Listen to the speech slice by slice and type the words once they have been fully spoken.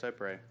I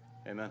pray.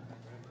 Amen.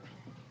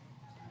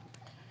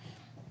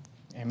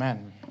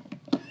 Amen.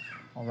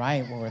 All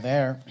right, well, we're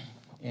there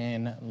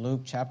in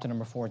Luke chapter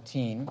number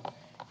 14.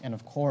 And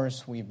of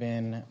course, we've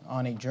been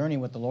on a journey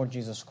with the Lord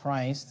Jesus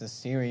Christ, this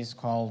series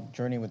called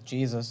Journey with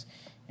Jesus.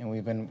 And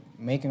we've been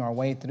making our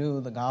way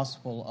through the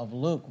Gospel of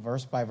Luke,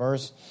 verse by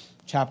verse,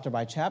 chapter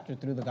by chapter,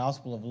 through the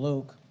Gospel of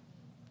Luke.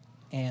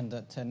 And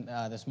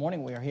this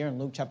morning we are here in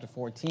Luke chapter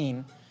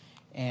 14.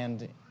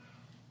 And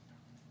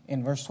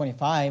in verse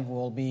 25,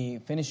 we'll be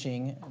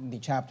finishing the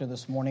chapter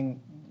this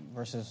morning,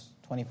 verses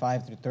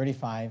 25 through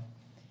 35.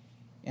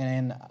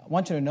 And I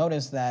want you to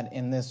notice that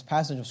in this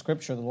passage of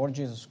Scripture, the Lord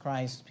Jesus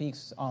Christ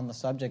speaks on the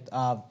subject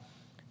of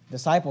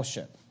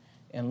discipleship.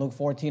 In Luke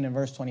 14 and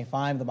verse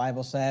 25, the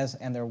Bible says,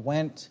 and there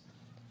went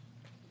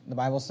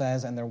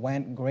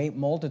great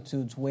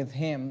multitudes with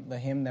him. The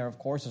him there, of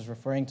course, is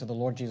referring to the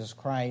Lord Jesus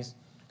Christ.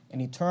 And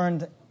he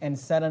turned and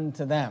said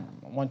unto them.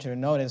 I want you to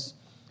notice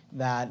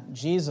that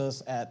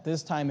Jesus, at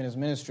this time in his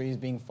ministry, is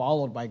being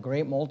followed by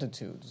great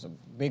multitudes. A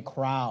big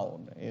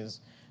crowd is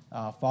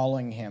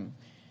following him.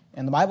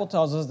 And the Bible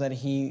tells us that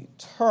he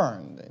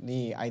turned.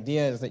 The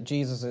idea is that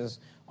Jesus is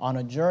on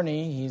a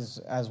journey. He's,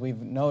 as we've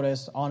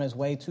noticed, on his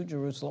way to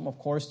Jerusalem, of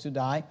course, to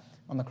die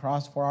on the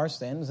cross for our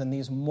sins. And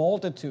these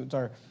multitudes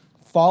are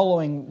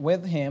following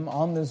with him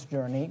on this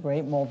journey,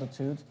 great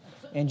multitudes.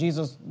 And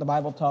Jesus, the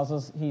Bible tells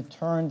us, he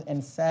turned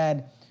and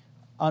said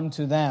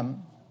unto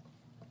them.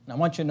 And I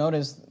want you to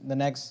notice the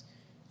next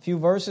few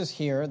verses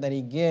here that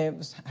he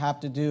gives have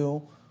to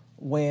do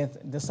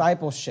with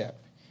discipleship.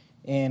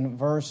 In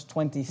verse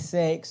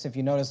 26, if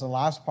you notice the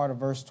last part of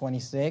verse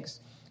 26,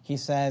 he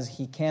says,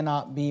 he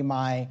cannot be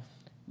my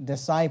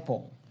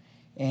disciple.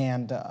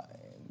 And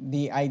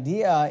the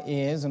idea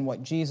is, and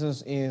what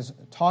Jesus is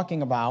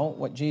talking about,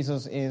 what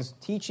Jesus is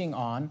teaching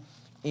on,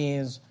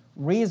 is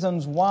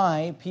reasons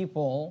why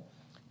people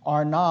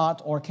are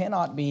not or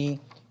cannot be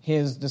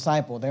his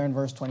disciple. There in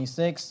verse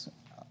 26,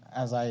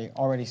 as I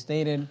already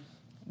stated,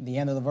 the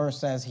end of the verse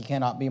says, he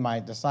cannot be my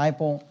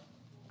disciple.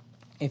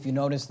 If you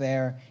notice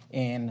there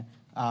in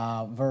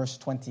verse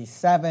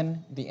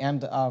 27, the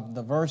end of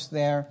the verse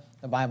there,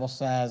 the Bible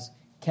says,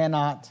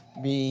 cannot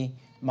be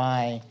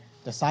my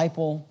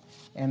disciple.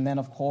 And then,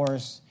 of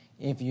course,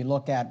 if you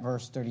look at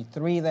verse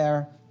 33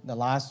 there, the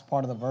last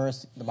part of the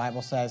verse, the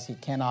Bible says, he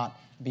cannot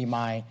be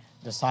my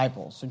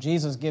disciple. So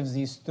Jesus gives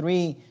these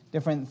three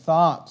different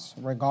thoughts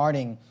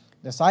regarding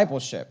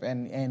discipleship.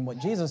 And what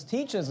Jesus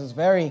teaches is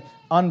very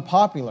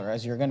unpopular,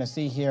 as you're going to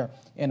see here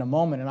in a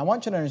moment. And I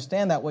want you to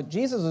understand that what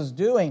Jesus is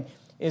doing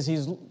is he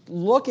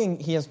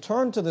has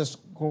turned to this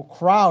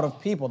crowd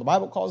of people. The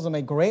Bible calls them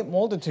a great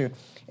multitude.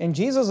 And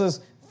Jesus is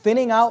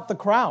thinning out the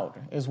crowd,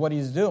 is what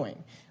he's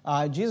doing.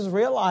 Jesus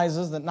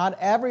realizes that not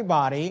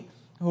everybody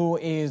who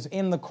is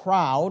in the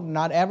crowd,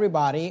 not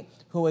everybody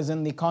who is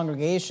in the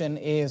congregation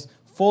is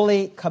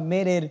fully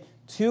committed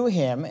to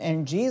him.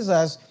 And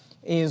Jesus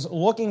is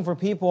looking for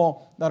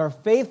people that are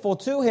faithful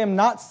to him,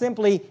 not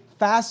simply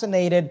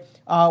fascinated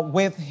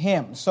with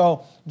him.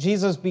 So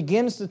Jesus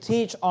begins to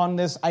teach on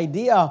this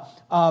idea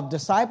of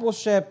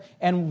discipleship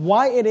and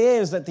why it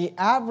is that the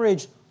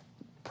average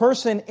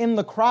person in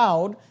the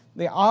crowd,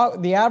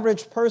 the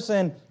average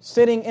person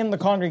sitting in the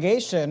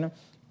congregation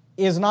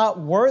is not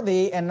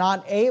worthy and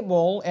not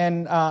able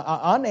and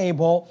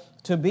unable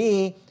to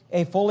be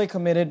a fully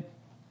committed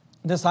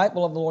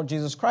disciple of the Lord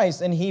Jesus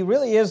Christ. And he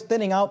really is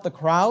thinning out the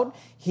crowd.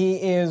 He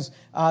is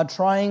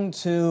trying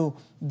to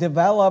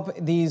develop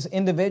these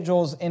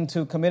individuals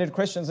into committed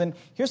Christians. And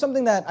here's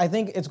something that I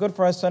think it's good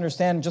for us to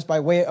understand just by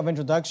way of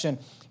introduction.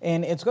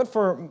 And it's good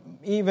for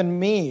even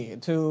me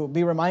to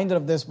be reminded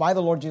of this by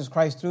the Lord Jesus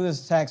Christ through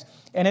this text.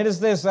 And it is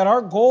this, that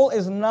our goal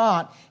is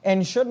not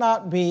and should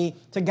not be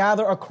to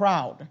gather a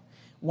crowd.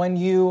 When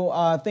you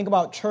think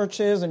about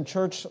churches and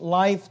church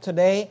life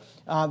today,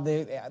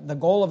 the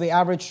goal of the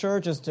average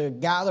church is to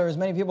gather as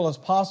many people as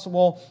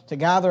possible, to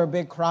gather a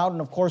big crowd. And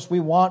of course, we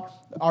want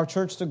our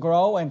church to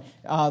grow. And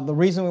the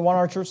reason we want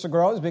our church to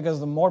grow is because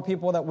the more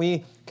people that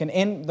we can,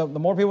 the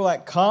more people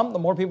that come, the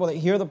more people that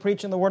hear the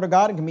preaching of the Word of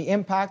God and can be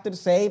impacted,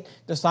 saved,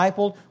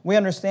 discipled. We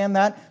understand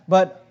that.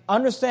 But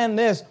understand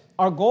this.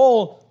 Our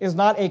goal is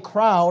not a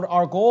crowd.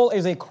 Our goal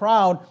is a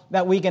crowd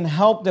that we can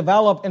help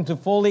develop into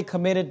fully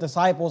committed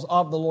disciples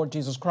of the Lord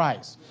Jesus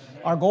Christ.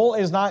 Our goal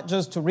is not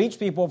just to reach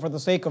people for the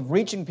sake of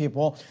reaching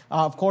people.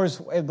 Of course,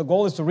 the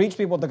goal is to reach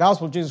people with the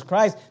gospel of Jesus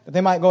Christ, that they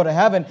might go to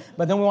heaven.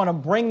 But then we want to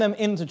bring them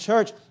into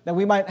church, that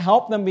we might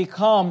help them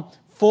become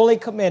fully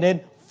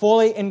committed,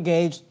 fully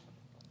engaged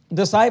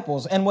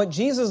disciples. And what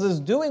Jesus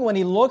is doing when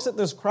he looks at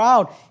this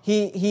crowd,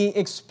 he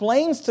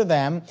explains to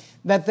them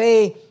that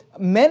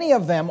many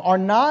of them are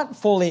not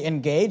fully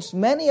engaged.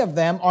 Many of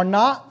them are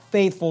not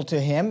faithful to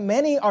him.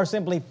 Many are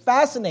simply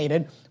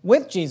fascinated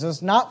with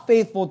Jesus, not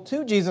faithful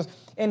to Jesus.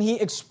 And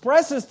he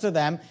expresses to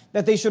them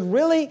that they should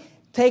really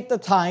take the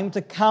time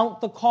to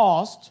count the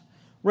cost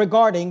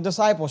regarding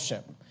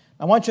discipleship.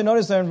 I want you to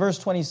notice there in verse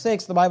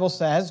 26, the Bible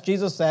says,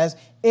 Jesus says,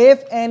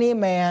 if any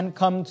man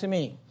come to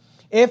me.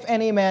 If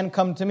any man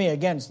come to me,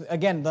 again,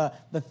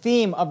 the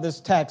theme of this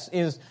text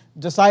is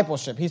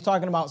discipleship. He's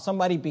talking about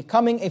somebody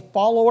becoming a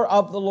follower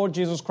of the Lord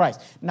Jesus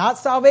Christ. Not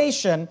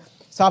salvation.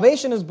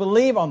 Salvation is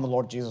believe on the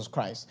Lord Jesus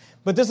Christ.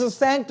 But this is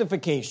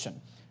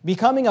sanctification.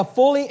 Becoming a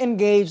fully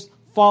engaged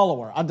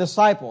follower, a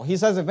disciple. He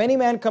says, if any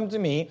man come to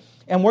me,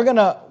 and we're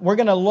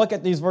gonna look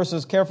at these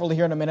verses carefully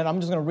here in a minute. I'm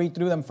just going to read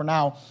through them for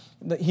now.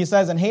 He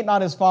says, and hate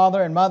not his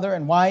father and mother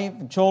and wife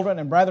and children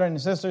and brethren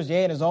and sisters,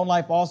 yea, and his own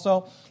life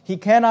also. He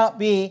cannot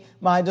be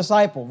my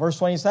disciple. Verse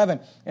 27,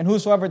 and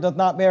whosoever doth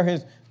not bear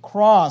his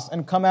cross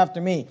and come after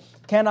me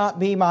cannot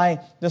be my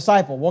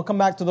disciple. We'll come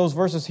back to those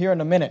verses here in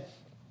a minute.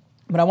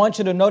 But I want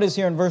you to notice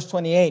here in verse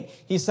 28,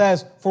 he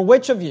says, for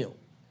which of you?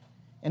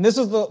 And this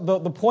is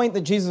the point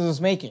that Jesus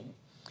is making.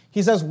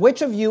 He says,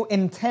 which of you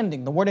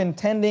intending? The word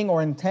intending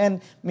or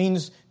intend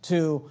means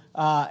the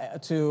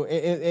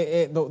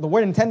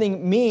word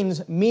intending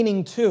means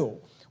meaning to,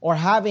 or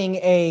having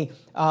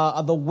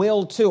the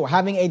will to,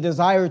 having a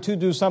desire to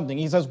do something.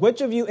 He says,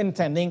 which of you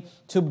intending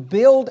to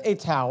build a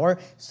tower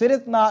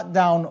sitteth not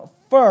down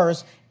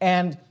first,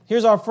 and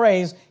here's our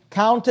phrase,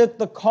 counteth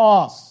the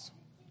cost,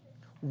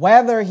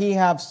 whether he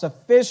have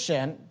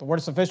sufficient, the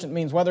word sufficient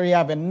means whether he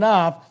have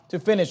enough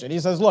to finish it. He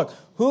says, look,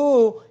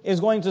 who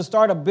is going to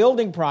start a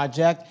building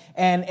project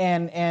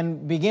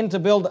and begin to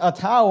build a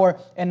tower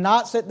and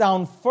not sit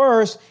down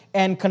first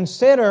and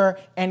consider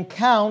and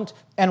count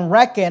and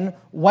reckon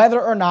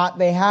whether or not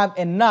they have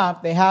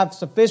enough, they have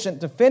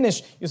sufficient to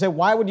finish? You say,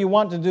 why would you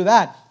want to do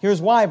that? Here's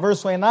why,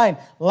 verse 29,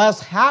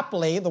 lest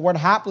haply, the word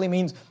haply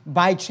means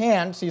by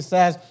chance, he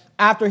says,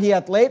 after he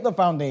hath laid the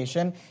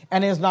foundation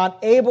and is not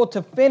able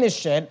to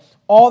finish it,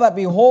 all that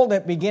behold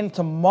it begin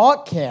to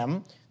mock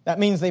him. That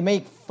means they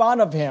make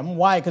fun of him.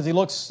 Why? Because he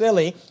looks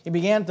silly. He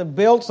began to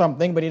build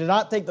something, but he did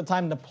not take the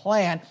time to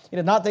plan. He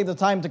did not take the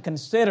time to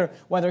consider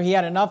whether he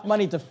had enough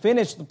money to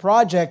finish the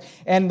project.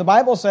 And the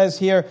Bible says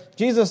here,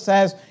 Jesus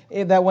says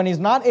that when he's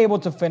not able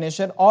to finish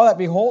it, all that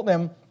behold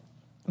him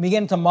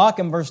begin to mock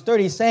him. Verse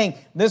 30, saying,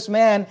 this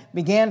man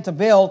began to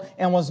build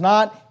and was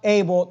not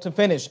able to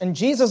finish. And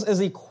Jesus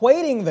is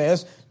equating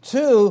this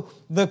to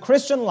the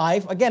Christian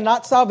life. Again,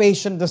 not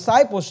salvation,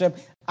 discipleship,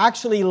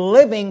 actually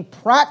living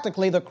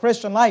practically the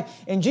Christian life.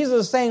 And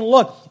Jesus is saying,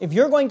 look, if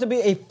you're going to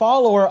be a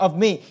follower of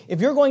me, if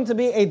you're going to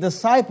be a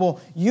disciple,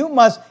 you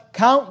must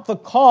count the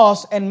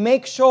cost and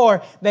make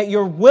sure that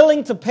you're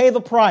willing to pay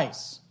the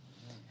price,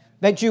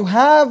 that you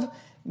have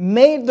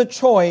made the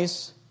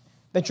choice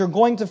that you're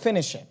going to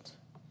finish it.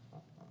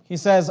 He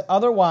says,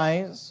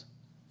 otherwise,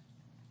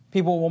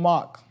 people will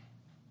mock.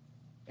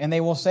 And they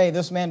will say,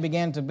 this man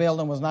began to build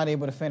and was not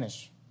able to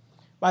finish.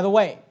 By the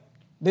way,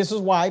 this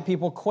is why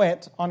people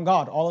quit on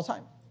God all the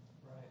time.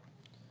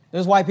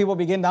 This is why people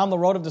begin down the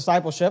road of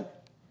discipleship,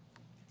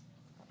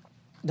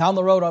 down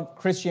the road of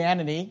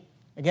Christianity.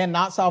 Again,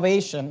 not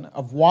salvation,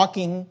 of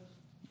walking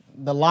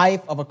the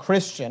life of a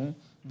Christian,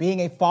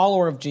 being a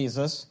follower of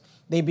Jesus.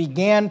 They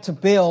began to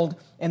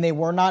build and they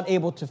were not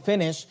able to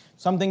finish.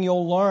 Something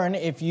you'll learn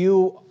if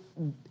you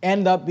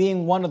end up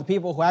being one of the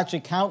people who actually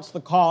counts the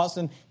cost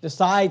and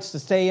decides to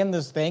stay in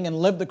this thing and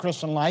live the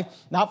Christian life,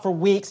 not for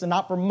weeks and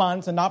not for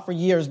months and not for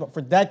years, but for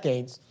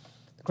decades.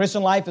 The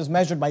Christian life is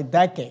measured by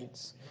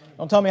decades.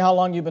 Don't tell me how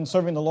long you've been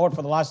serving the Lord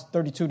for the last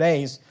 32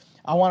 days.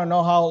 I want to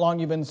know how long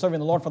you've been serving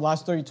the Lord for the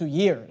last 32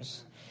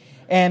 years.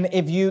 And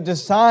if you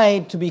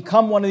decide to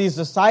become one of these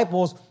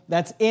disciples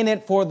that's in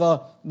it for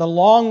the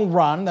long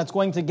run, that's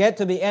going to get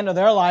to the end of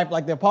their life,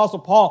 like the Apostle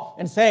Paul,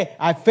 and say,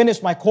 I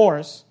finished my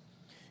course,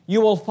 you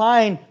will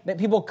find that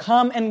people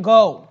come and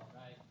go.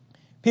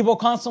 People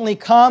constantly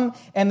come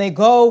and they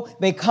go,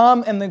 they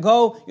come and they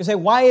go. You say,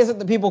 why is it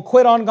that people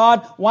quit on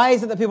God? Why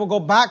is it that people go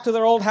back to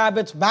their old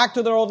habits, back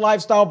to their old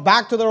lifestyle,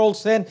 back to their old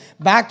sin,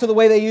 back to the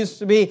way they used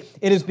to be?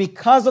 It is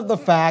because of the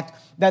fact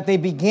that they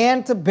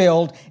began to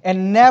build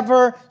and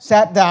never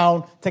sat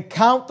down to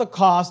count the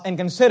cost and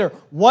consider,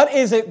 what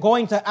is it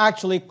going to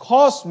actually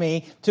cost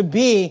me to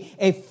be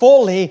a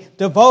fully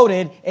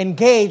devoted,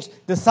 engaged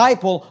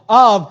disciple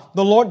of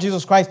the Lord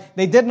Jesus Christ?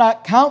 They did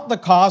not count the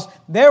cost,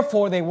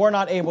 therefore they were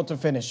not able to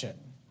finish it.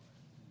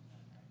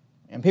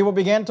 And people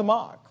began to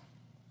mock.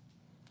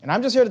 And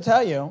I'm just here to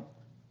tell you,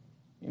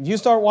 if you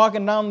start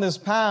walking down this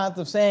path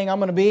of saying, I'm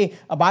going to be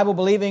a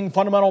Bible-believing,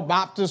 fundamental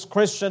Baptist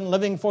Christian,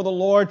 living for the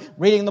Lord,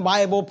 reading the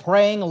Bible,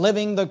 praying,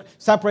 living the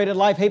separated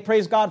life, hey,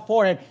 praise God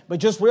for it.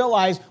 But just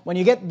realize when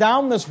you get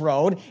down this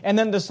road and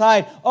then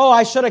decide, oh,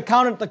 I should have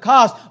counted the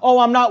cost. Oh,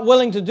 I'm not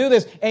willing to do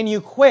this. And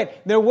you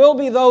quit. There will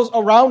be those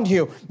around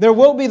you. There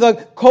will be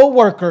the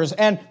co-workers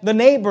and the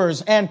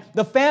neighbors and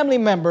the family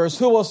members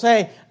who will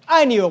say,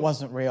 I knew it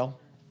wasn't real.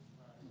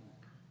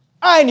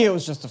 I knew it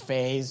was just a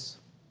phase.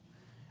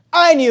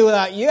 I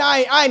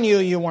knew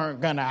you weren't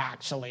going to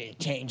actually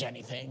change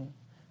anything.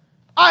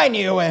 I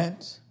knew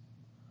it.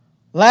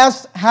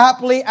 Lest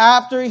haply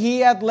after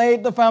he hath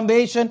laid the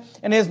foundation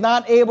and is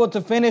not able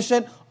to finish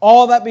it,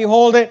 all that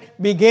behold it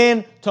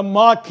begin to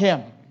mock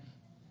him,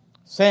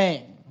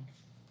 saying,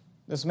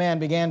 this man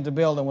began to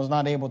build and was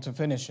not able to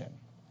finish it.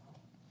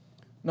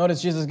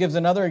 Notice Jesus gives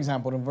another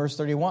example in verse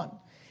 31.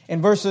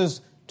 In verses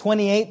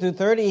 28 through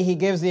 30, he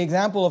gives the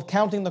example of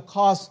counting the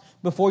cost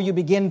before you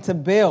begin to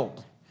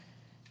build.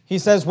 He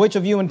says, which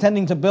of you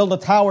intending to build a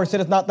tower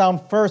sitteth not down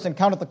first and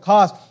counteth the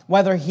cost,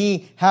 whether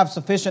he have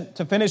sufficient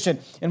to finish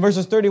it? In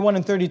verses 31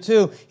 and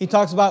 32, he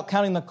talks about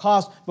counting the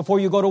cost before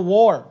you go to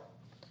war.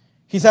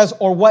 He says,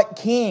 or what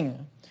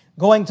king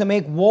going to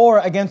make war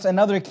against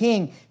another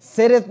king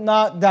sitteth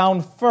not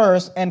down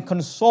first and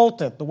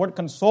consulteth? The word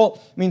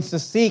consult means to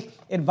seek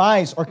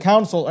advice or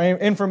counsel or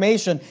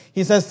information.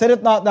 He says,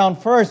 sitteth not down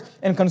first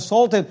and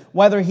consulteth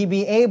whether he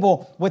be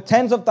able with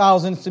tens of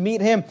thousands to meet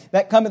him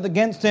that cometh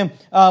against him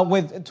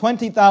with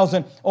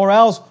 20,000, or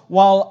else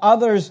while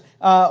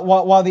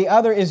the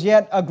other is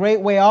yet a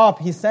great way off,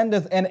 he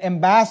sendeth an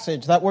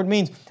ambassage. That word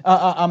means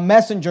a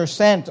messenger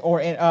sent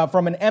or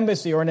from an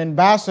embassy or an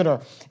ambassador,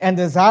 and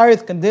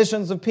desireth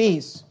conditions of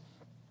peace.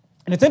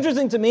 And it's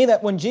interesting to me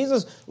that when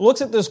Jesus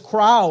looks at this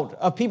crowd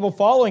of people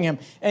following him,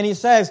 and he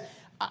says,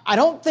 I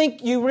don't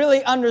think you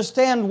really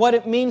understand what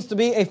it means to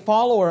be a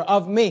follower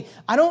of me.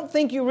 I don't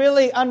think you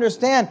really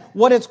understand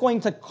what it's going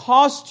to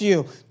cost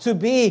you to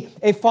be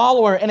a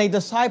follower and a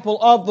disciple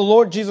of the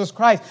Lord Jesus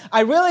Christ.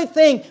 I really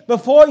think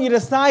before you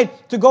decide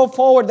to go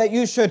forward that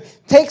you should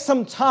take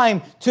some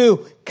time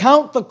to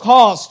count the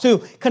cost, to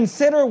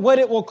consider what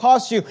it will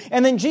cost you.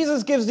 And then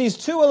Jesus gives these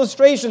two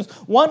illustrations,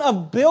 one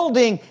of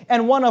building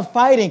and one of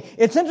fighting.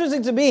 It's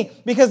interesting to me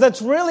because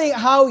that's really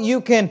how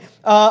you can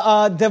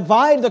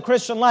divide the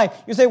Christian life.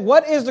 You say,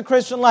 what is the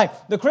Christian life?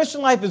 The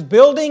Christian life is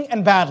building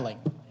and battling.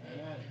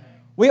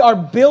 We are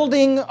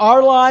building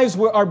our lives.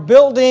 We are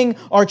building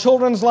our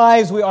children's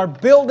lives. We are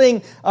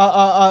building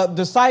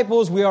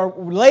disciples. We are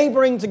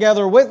laboring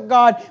together with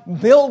God,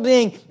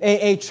 building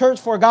a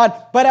church for God.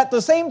 But at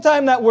the same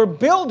time that we're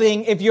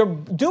building, if you're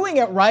doing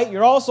it right,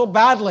 you're also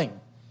battling.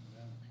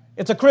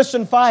 It's a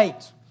Christian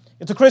fight.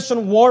 It's a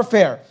Christian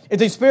warfare.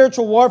 It's a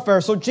spiritual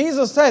warfare. So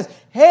Jesus says,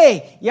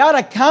 hey, you ought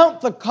to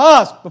count the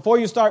cost before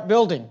you start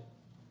building.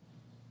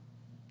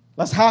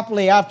 Less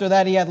happily, after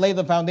that he had laid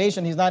the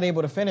foundation, he's not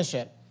able to finish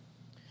it.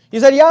 He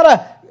said, you ought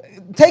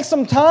to take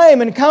some time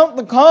and count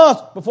the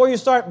cost before you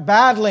start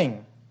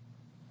battling.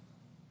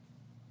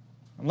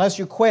 Unless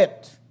you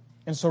quit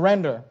and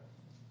surrender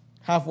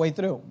halfway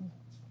through.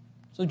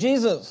 So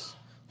Jesus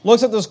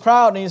looks at this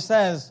crowd and he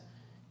says,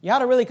 you ought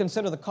to really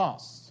consider the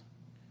cost.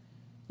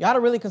 You ought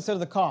to really consider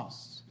the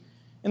cost.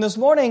 And this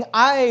morning,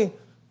 I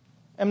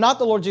am not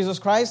the Lord Jesus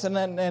Christ,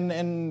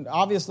 and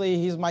obviously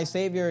He's my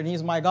Savior and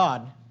He's my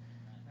God.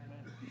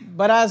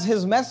 But as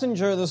His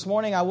messenger this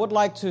morning, I would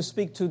like to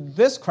speak to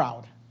this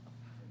crowd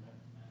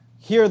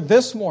here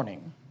this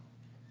morning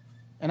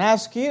and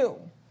ask you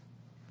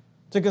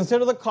to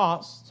consider the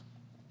cost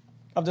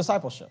of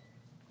discipleship.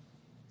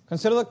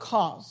 Consider the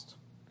cost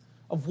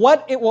of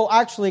what it will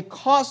actually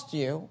cost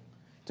you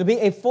to be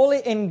a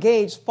fully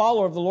engaged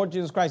follower of the Lord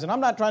Jesus Christ. And I'm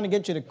not trying to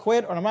get you to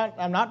quit, or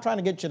I'm not trying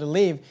to get you to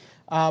leave,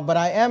 but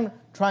I am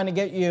trying to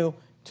get you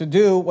to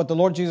do what the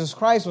Lord Jesus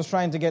Christ was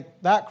trying to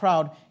get that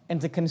crowd, and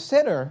to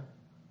consider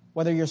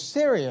whether you're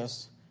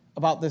serious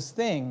about this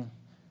thing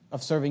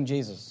of serving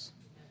Jesus.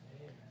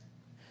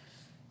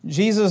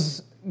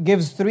 Jesus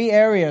gives three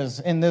areas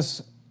in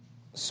this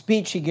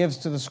speech he gives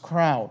to this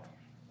crowd.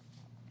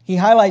 He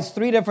highlights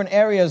three different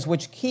areas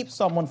which keep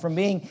someone from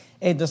being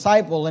a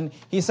disciple. And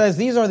he says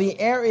these are the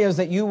areas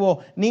that you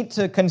will need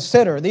to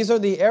consider. These are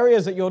the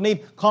areas that you'll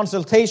need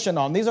consultation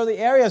on. These are the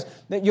areas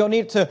that you'll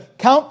need to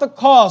count the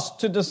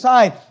cost to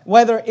decide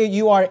whether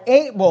you are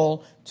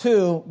able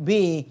to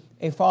be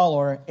a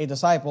follower, a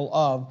disciple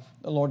of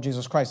the Lord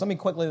Jesus Christ. Let me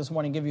quickly this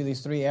morning give you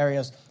these three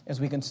areas as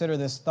we consider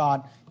this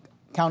thought,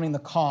 counting the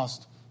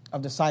cost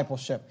of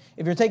discipleship.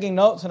 If you're taking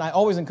notes, and I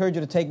always encourage you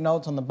to take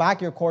notes, on the back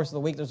of your course of the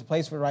week, there's a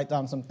place for you to write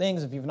down some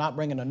things. If you've not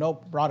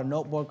brought a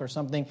notebook or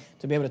something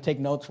to be able to take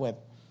notes with.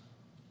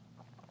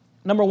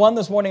 Number one,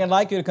 this morning, I'd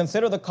like you to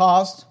consider the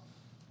cost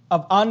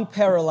of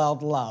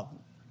unparalleled love.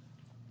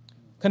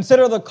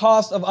 Consider the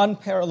cost of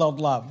unparalleled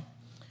love.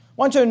 I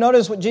want you to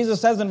notice what Jesus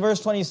says in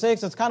verse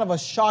 26. It's kind of a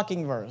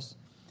shocking verse.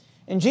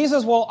 And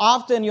Jesus will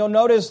often, you'll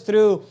notice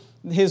through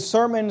his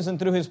sermons and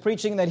through his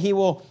preaching, that he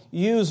will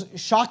use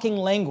shocking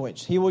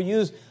language. He will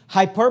use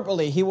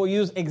hyperbole. He will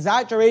use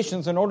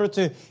exaggerations in order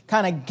to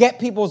kind of get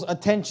people's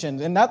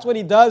attention. And that's what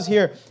he does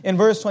here in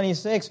verse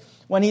 26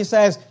 when he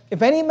says,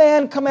 if any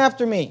man come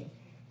after me.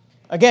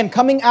 Again,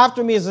 coming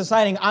after me is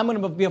deciding I'm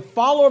going to be a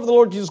follower of the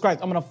Lord Jesus Christ.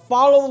 I'm going to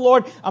follow the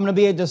Lord. I'm going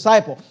to be a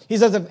disciple. He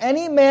says, if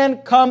any man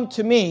come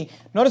to me,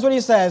 notice what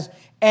he says,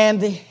 and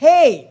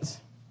hate.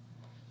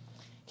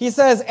 He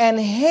says, and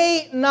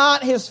hate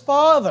not his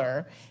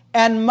father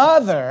and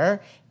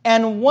mother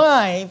and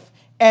wife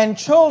and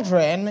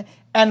children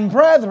and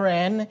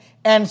brethren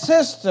and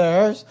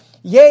sisters,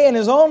 yea, in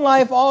his own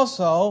life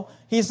also.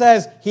 He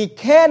says, he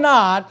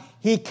cannot,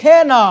 he's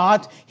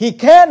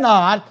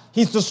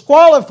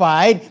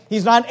disqualified,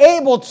 he's not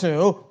able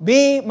to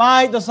be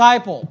my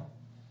disciple.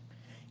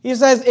 He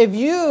says, if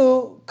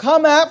you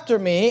come after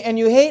me and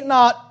you hate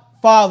not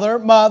father,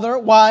 mother,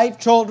 wife,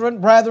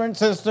 children, brethren,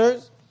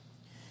 sisters,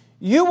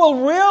 you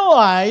will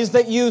realize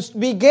that you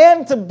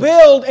began to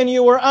build and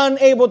you were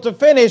unable to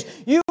finish.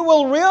 You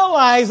will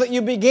realize that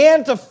you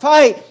began to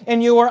fight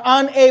and you were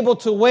unable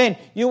to win.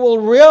 You will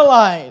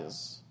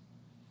realize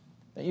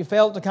that you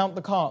failed to count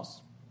the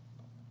cost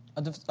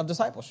of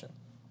discipleship.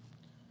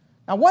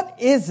 Now, what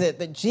is it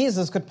that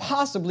Jesus could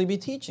possibly be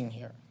teaching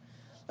here?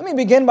 Let me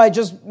begin by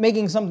just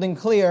making something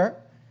clear.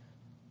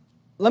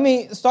 Let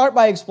me start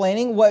by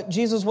explaining what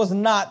Jesus was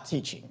not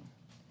teaching.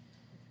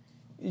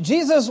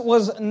 Jesus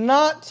was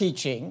not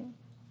teaching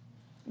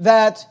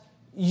that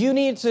you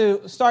need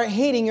to start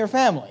hating your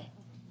family.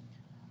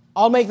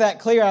 I'll make that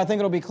clear. I think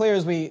it'll be clear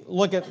as we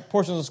look at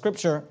portions of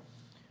Scripture.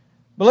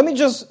 But let me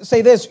just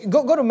say this.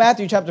 Go to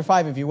Matthew chapter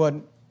 5 if you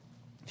would.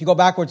 If you go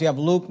backwards, you have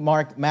Luke,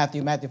 Mark,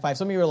 Matthew 5.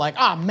 Some of you are like,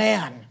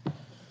 man,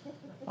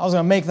 I was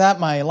going to make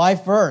that my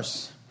life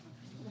verse.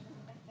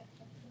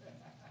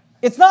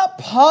 It's not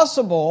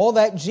possible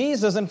that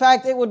Jesus, in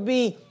fact, it would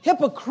be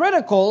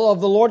hypocritical of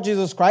the Lord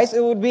Jesus Christ.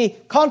 It would be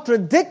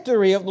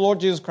contradictory of the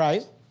Lord Jesus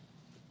Christ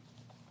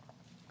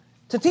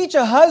to teach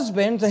a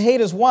husband to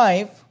hate his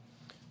wife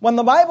when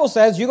the Bible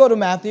says, you go to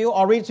Matthew,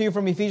 I'll read to you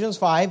from Ephesians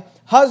 5,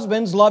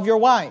 husbands, love your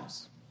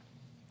wives,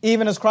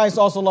 even as Christ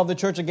also loved the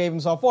church and gave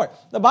himself for it.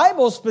 The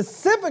Bible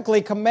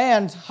specifically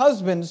commands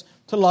husbands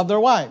to love their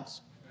wives.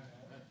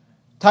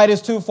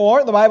 Titus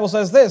 2:4, the Bible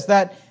says this,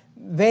 that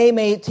they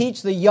may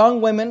teach the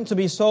young women to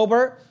be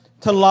sober,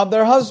 to love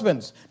their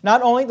husbands.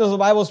 Not only does the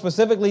Bible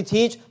specifically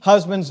teach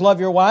husbands love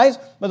your wives,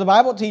 but the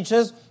Bible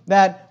teaches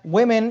that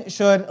women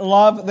should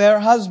love their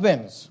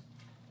husbands.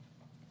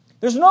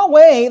 There's no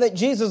way that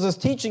Jesus is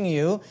teaching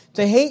you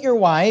to hate your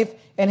wife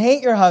and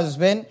hate your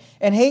husband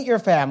and hate your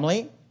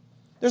family.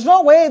 There's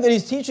no way that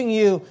he's teaching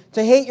you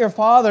to hate your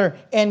father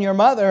and your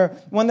mother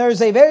when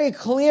there's a very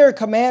clear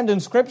command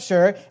in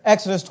Scripture,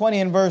 Exodus 20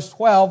 and verse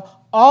 12,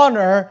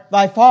 honor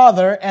thy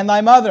father and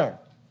thy mother,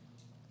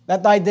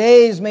 that thy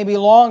days may be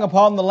long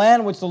upon the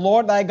land which the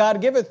Lord thy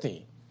God giveth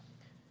thee.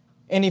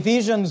 In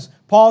Ephesians,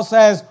 Paul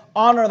says,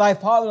 honor thy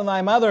father and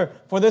thy mother,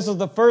 for this is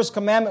the first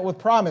commandment with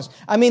promise.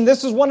 I mean,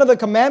 this is one of the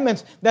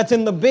commandments that's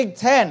in the Big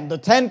Ten, the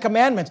 10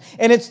 Commandments.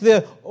 And it's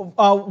the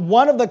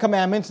one of the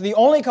commandments, the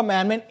only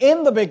commandment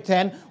in the Big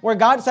Ten, where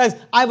God says,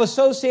 I've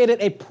associated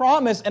a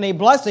promise and a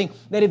blessing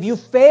that if you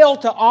fail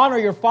to honor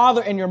your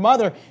father and your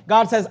mother,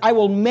 God says, I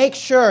will make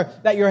sure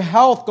that your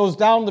health goes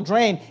down the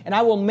drain, and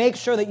I will make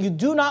sure that you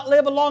do not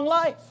live a long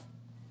life.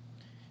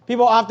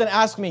 People often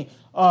ask me,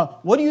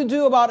 what do you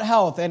do about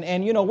health?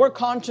 And you know, we're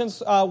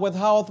conscious with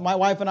health. My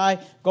wife and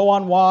I go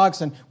on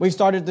walks, and we've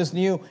started this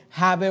new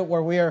habit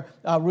where we're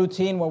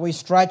routine, where we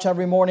stretch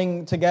every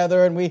morning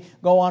together, and we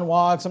go on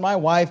walks. And my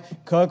wife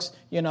cooks,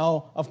 you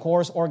know, of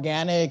course,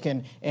 organic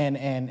and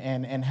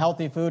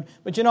healthy food.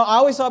 But you know, I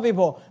always tell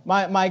people,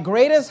 my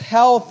greatest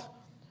health,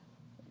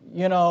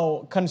 you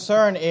know,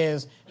 concern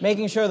is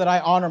making sure that I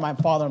honor my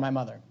father and my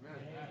mother.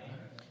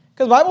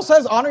 Because the Bible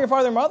says, honor your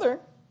father and mother.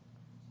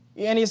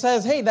 And he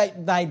says, hey,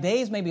 thy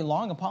days may be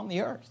long upon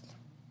the earth.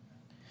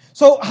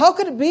 So how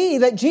could it be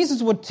that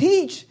Jesus would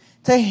teach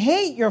to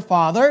hate your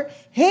father,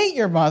 hate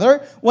your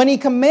mother, when he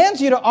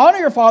commands you to honor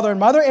your father and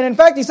mother? And in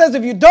fact, he says,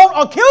 if you don't,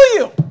 I'll kill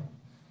you.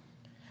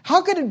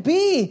 How could it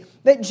be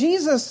that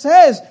Jesus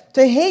says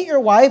to hate your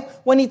wife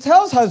when he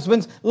tells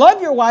husbands,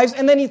 love your wives,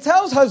 and then he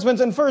tells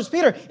husbands in 1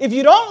 Peter, if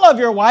you don't love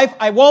your wife,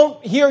 I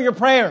won't hear your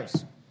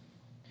prayers?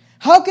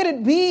 How could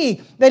it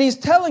be that he's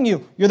telling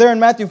you, you're there in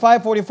Matthew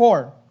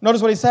 5:44. Notice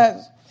what he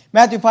says.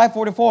 Matthew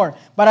 5:44.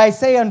 But I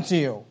say unto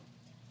you.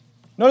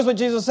 Notice what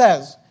Jesus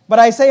says. But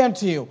I say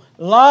unto you,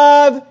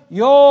 love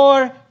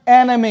your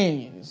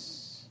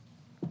enemies.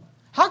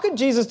 How could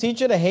Jesus teach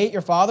you to hate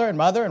your father and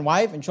mother and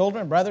wife and children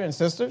and brother and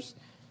sisters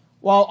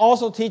while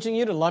also teaching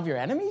you to love your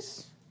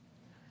enemies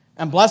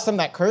and bless them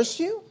that curse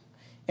you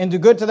and do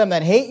good to them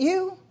that hate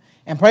you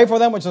and pray for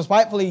them which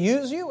despitefully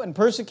use you and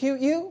persecute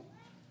you?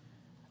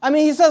 I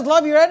mean, he says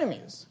love your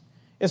enemies.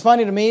 It's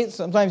funny to me,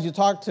 sometimes you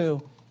talk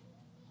to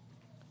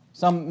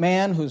some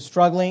man who's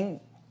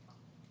struggling,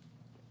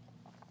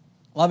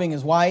 loving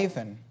his wife,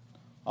 and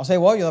I'll say,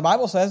 well, the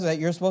Bible says that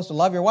you're supposed to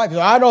love your wife. He's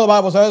like, I know the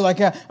Bible says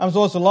I'm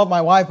supposed to love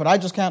my wife, but I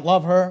just can't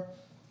love her.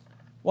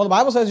 Well, the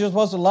Bible says you're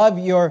supposed to love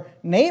your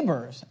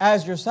neighbors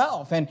as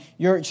yourself. And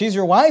she's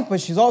your wife, but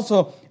she's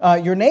also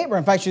your neighbor.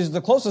 In fact, she's the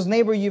closest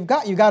neighbor you've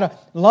got. You've got to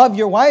love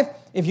your wife.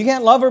 If you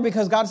can't love her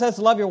because God says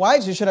to love your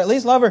wives, you should at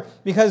least love her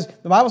because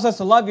the Bible says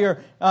to love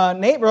your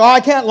neighbor. Oh, I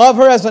can't love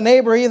her as a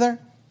neighbor either.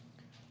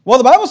 Well,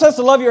 the Bible says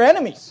to love your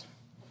enemies.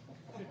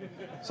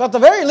 So at the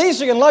very least,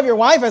 you can love your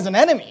wife as an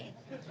enemy.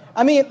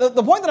 I mean,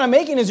 the point that I'm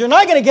making is you're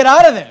not going to get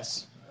out of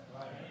this.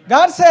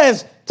 God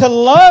says to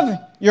love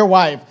your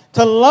wife,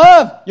 to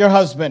love your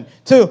husband,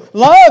 to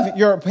love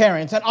your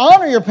parents, and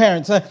honor your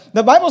parents.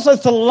 The Bible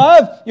says to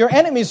love your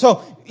enemies.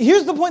 So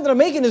here's the point that I'm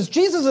making is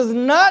Jesus is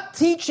not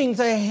teaching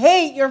to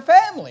hate your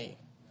family.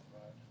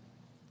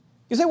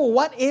 You say, well,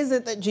 what is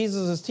it that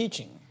Jesus is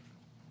teaching?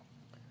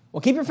 Well,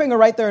 keep your finger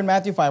right there in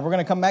Matthew 5. We're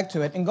going to come back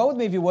to it. And go with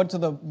me, if you would, to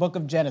the book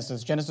of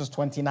Genesis, Genesis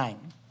 29.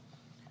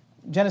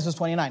 Genesis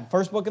 29.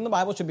 First book in the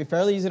Bible, should be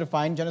fairly easy to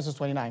find, Genesis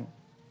 29.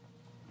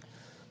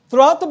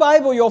 Throughout the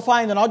Bible, you'll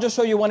find, and I'll just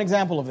show you one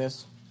example of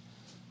this,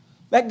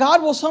 that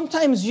God will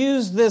sometimes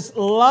use this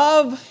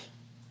love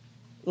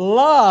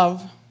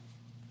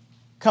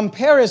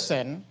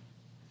comparison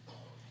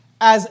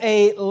as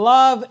a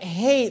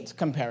love-hate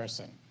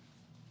comparison.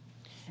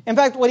 In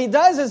fact, what he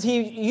does is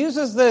he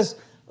uses this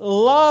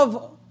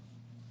love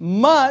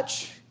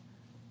much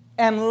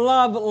and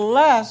love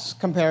less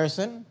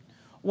comparison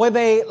with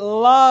a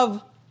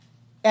love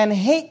and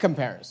hate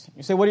comparison.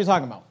 You say, what are you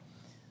talking about?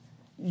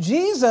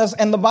 Jesus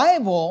and the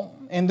Bible,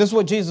 and this is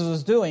what Jesus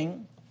is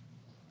doing,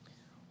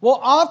 will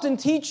often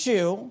teach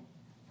you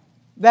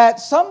that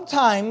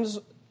sometimes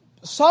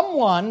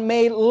someone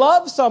may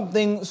love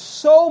something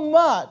so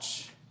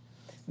much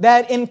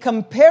that in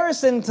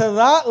comparison to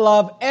that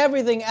love,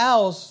 everything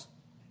else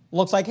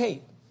looks like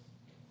hate.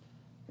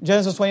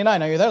 Genesis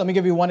 29, are you there? Let me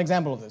give you one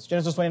example of this.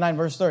 Genesis 29,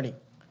 verse 30.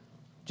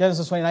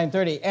 Genesis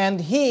 29:30.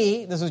 And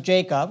he, this is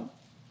Jacob,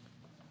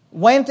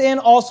 went in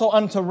also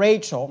unto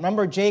Rachel.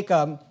 Remember,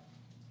 Jacob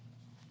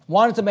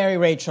wanted to marry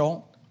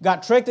Rachel,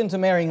 got tricked into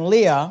marrying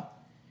Leah,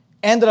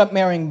 ended up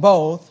marrying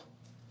both.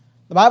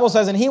 The Bible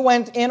says, and he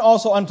went in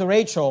also unto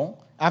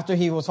Rachel, after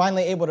he was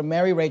finally able to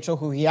marry Rachel,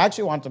 who he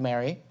actually wanted to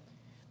marry.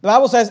 The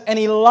Bible says, and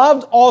he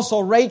loved also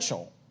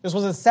Rachel. This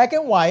was his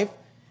second wife,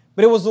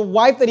 but it was the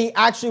wife that he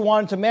actually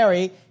wanted to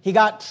marry. He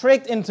got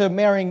tricked into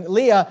marrying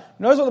Leah.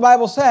 Notice what the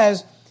Bible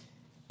says.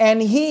 And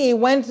he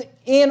went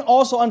in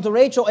also unto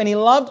Rachel, and he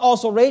loved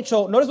also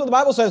Rachel. Notice what the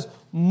Bible says,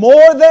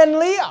 more than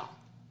Leah.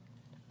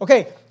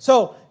 Okay,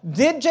 so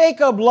did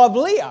Jacob love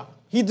Leah?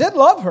 He did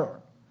love her,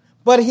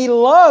 but he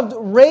loved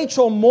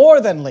Rachel more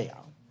than Leah.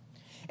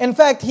 In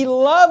fact, he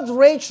loved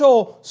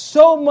Rachel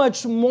so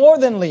much more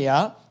than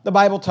Leah, the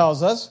Bible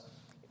tells us,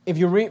 if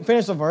you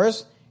finish the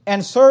verse,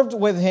 and served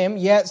with him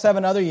yet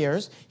 7 other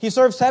years. He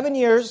served 7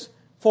 years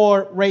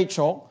for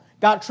Rachel,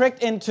 got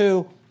tricked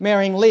into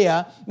marrying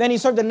Leah. Then he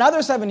served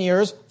another 7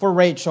 years for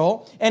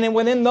Rachel. And then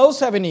within those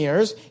 7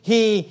 years,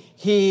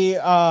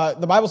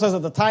 the Bible says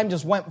that the time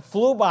just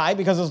flew by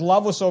because his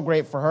love was so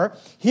great for her.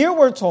 Here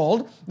we're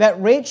told that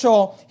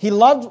he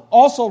loved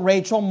also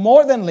Rachel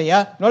more than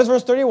Leah. Notice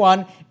verse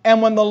 31.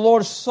 And when the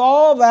Lord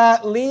saw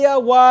that Leah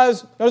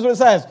was, notice what it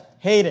says,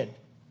 hated.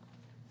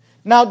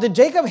 Now, did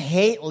Jacob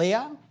hate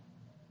Leah?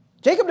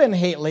 Jacob didn't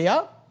hate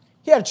Leah.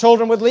 He had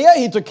children with Leah.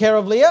 He took care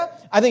of Leah.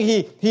 I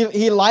think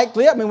he liked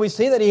Leah. I mean, we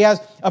see that he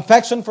has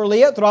affection for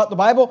Leah throughout the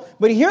Bible.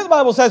 But here the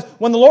Bible says,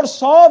 when the Lord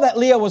saw that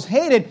Leah was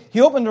hated,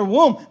 he opened her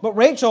womb, but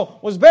Rachel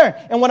was barren.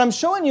 And what I'm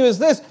showing you is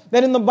this,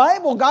 that in the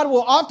Bible, God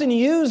will often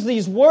use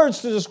these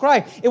words to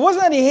describe. It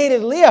wasn't that he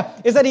hated Leah,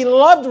 it's that he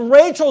loved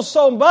Rachel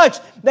so much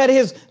that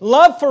his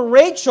love for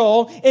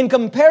Rachel, in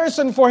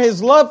comparison for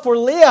his love for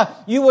Leah,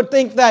 you would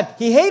think that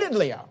he hated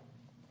Leah.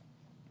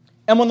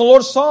 And when the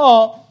Lord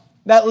saw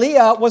that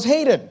Leah was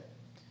hated.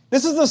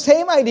 This is the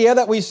same idea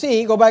that we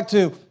see. Go back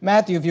to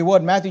Matthew, if you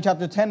would. Matthew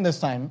chapter 10 this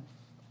time.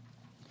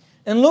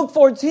 In Luke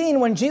 14,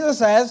 when Jesus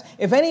says,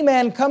 if any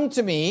man come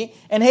to me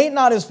and hate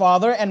not his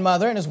father and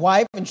mother and his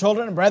wife and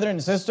children and brethren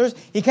and sisters,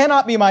 he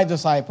cannot be my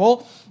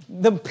disciple.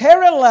 The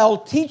parallel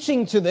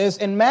teaching to this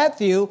in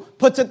Matthew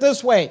puts it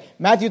this way.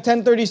 Matthew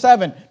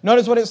 10:37.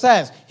 Notice what it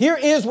says. Here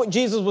is what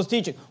Jesus was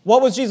teaching.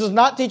 What was Jesus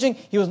not teaching?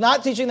 He was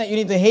not teaching that you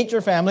need to hate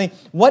your family.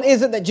 What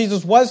is it that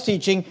Jesus was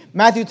teaching?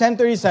 Matthew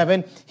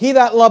 10:37. He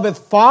that loveth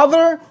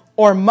father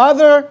or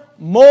mother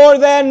more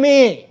than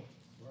me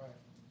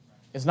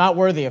is not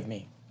worthy of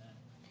me.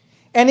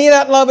 And he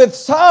that loveth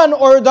son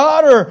or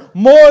daughter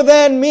more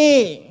than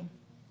me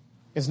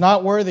is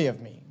not worthy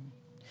of me.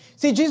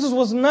 See, Jesus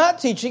was not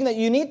teaching that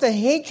you need to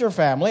hate your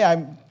family.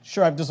 I'm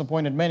sure I've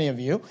disappointed many of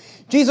you.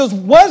 Jesus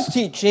was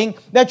teaching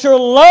that your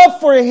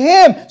love for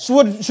him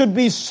should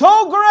be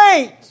so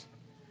great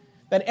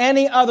that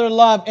any other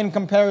love in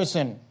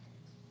comparison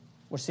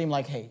would seem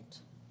like hate.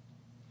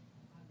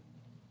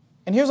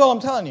 And here's all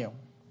I'm telling you.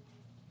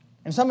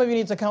 And some of you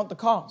need to count the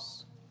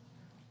cost.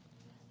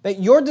 That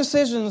your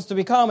decisions to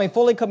become a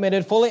fully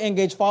committed, fully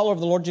engaged follower of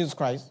the Lord Jesus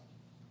Christ,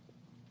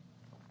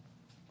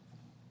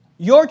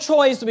 your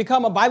choice to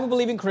become a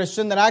Bible-believing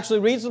Christian that actually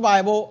reads the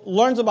Bible,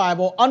 learns the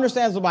Bible,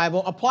 understands the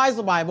Bible, applies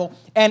the Bible,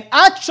 and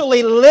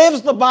actually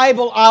lives the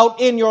Bible out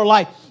in your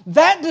life.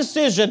 That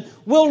decision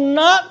will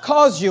not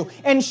cause you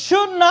and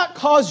should not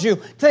cause you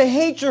to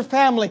hate your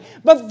family.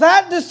 But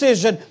that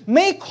decision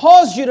may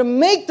cause you to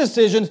make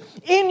decisions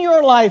in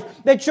your life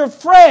that your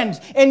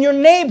friends and your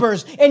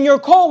neighbors and your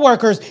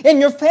co-workers and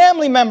your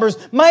family members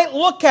might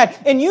look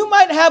at. And you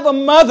might have a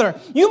mother,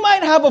 you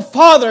might have a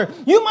father,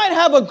 you might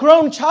have a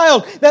grown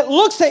child that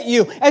looks at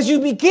you as you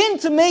begin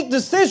to make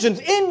decisions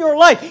in your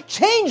life,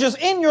 changes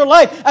in your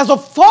life as a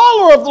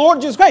follower of the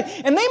Lord Jesus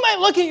Christ. And they might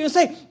look at you and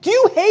say, do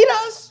you hate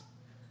us?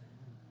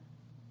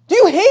 Do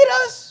you hate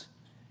us?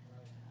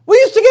 We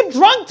used to get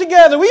drunk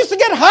together. We used to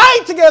get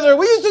high together.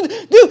 We used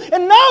to do,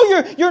 and now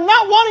you're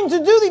not wanting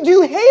to do that. Do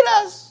you hate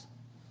us?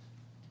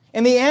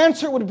 And the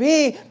answer would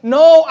be,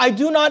 no, I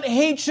do not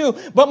hate you,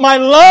 but my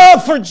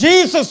love for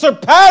Jesus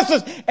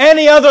surpasses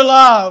any other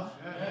love.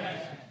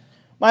 Amen.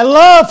 My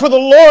love for the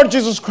Lord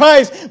Jesus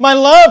Christ, my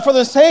love for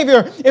the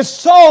Savior is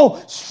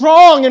so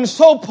strong and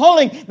so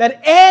pulling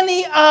that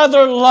any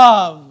other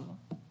love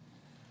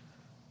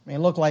may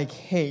look like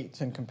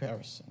hate in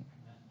comparison.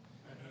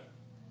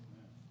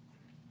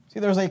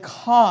 See, there's a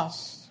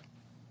cost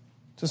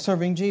to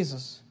serving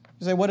Jesus.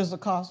 You say, what is the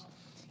cost?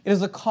 It is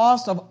the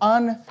cost of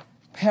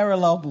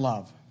unparalleled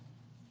love.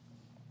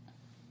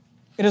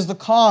 It is the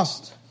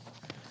cost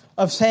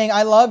of saying,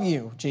 I love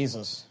you,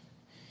 Jesus.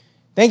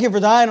 Thank you for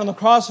dying on the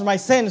cross for my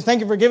sins.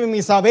 Thank you for giving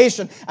me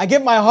salvation. I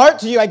give my heart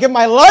to you. I give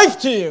my life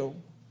to you.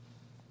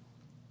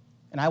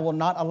 And I will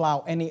not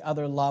allow any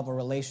other love or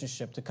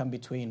relationship to come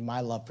between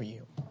my love for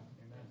you.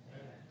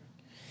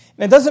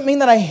 And it doesn't mean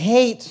that I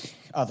hate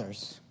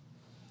others.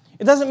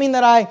 It doesn't mean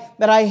that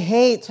I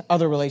hate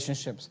other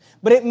relationships.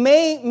 But it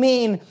may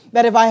mean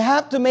that if I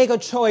have to make a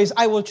choice,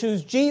 I will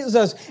choose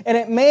Jesus. And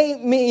it may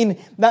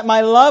mean that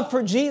my love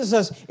for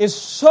Jesus is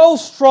so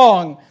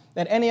strong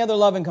that any other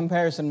love in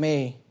comparison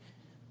may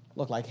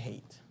look like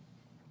hate.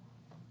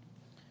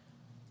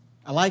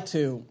 I like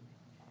to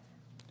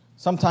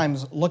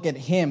sometimes look at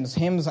hymns.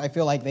 Hymns, I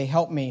feel like they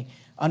help me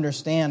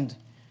understand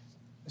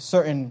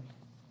certain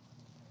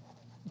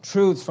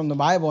truths from the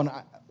Bible. And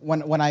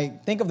when I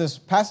think of this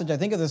passage, I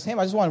think of this hymn,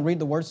 I just want to read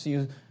the words to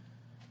you.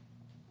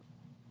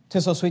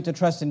 "'Tis so sweet to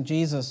trust in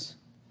Jesus."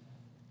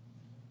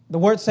 The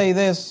words say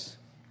this.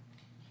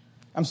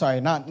 I'm sorry,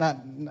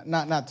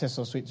 not "'Tis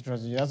so sweet to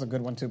trust in Jesus." That's a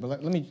good one too,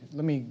 but let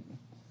me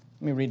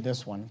read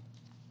this one.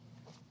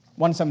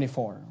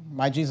 174,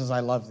 "My Jesus,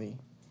 I love thee."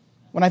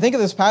 When I think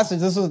of this passage,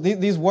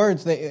 these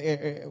words,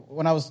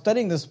 when I was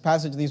studying this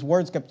passage, these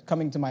words kept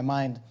coming to my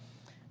mind.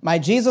 "My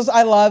Jesus,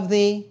 I love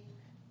thee.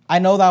 I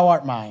know thou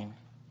art mine.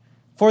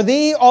 For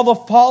thee all the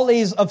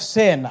follies of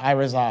sin I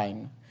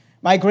resign.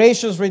 My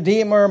gracious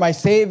Redeemer, my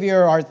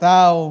Savior art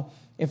thou.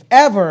 If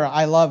ever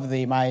I love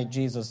thee, my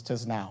Jesus,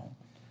 'tis now.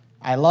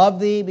 I love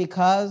thee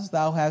because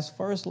thou hast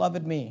first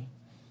loved me,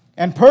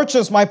 and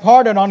purchased my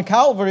pardon on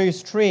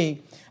Calvary's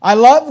tree. I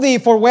love thee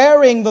for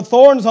wearing the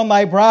thorns on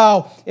thy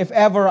brow. If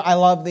ever I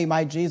love thee,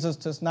 my Jesus,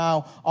 'tis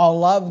now. I'll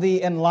love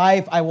thee in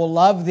life, I will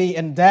love thee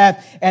in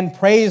death, and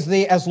praise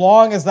thee as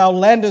long as thou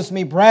lendest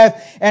me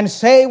breath, and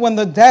say when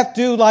the death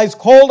dew lies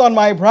cold on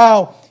my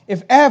brow,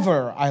 if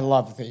ever I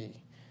love thee,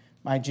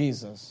 my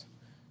Jesus,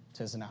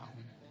 'tis now."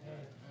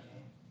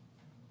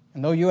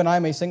 And though you and I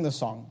may sing this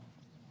song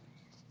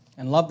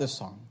and love this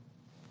song,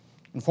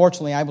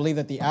 unfortunately, I believe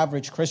that the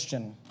average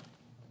Christian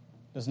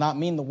does not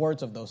mean the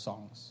words of those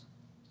songs.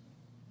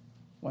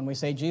 When we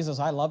say, "Jesus,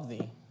 I love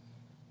thee.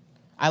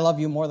 I love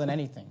you more than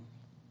anything."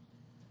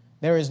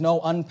 There is no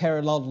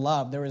unparalleled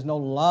love. There is no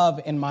love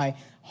in my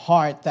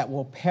heart that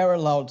will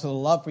parallel to the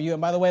love for you.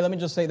 And by the way, let me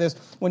just say this.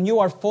 When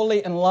you are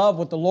fully in love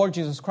with the Lord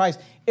Jesus Christ,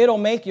 it'll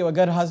make you a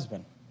good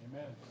husband.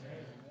 Amen.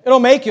 It'll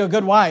make you a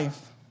good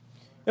wife.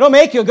 It'll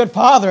make you a good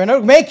father, and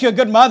it'll make you a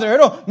good mother.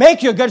 It'll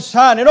make you a good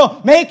son. It'll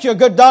make you a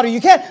good daughter.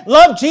 You can't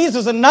love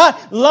Jesus and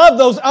not love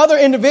those other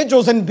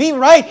individuals and be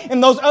right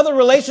in those other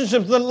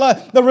relationships.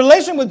 The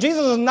relation with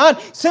Jesus is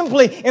not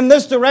simply in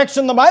this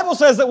direction. The Bible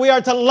says that we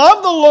are to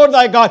love the Lord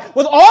thy God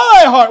with all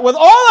thy heart, with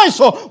all thy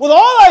soul, with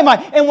all thy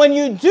might. And when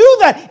you do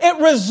that, it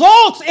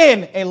results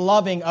in a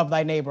loving of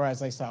thy neighbor as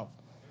thyself.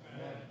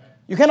 Amen.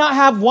 You cannot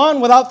have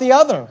one without the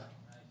other.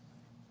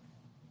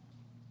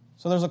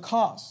 So there's a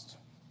cost.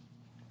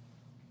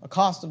 A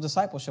cost of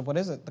discipleship. What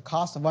is it? The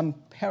cost of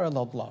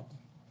unparalleled love.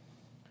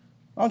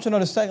 I want you to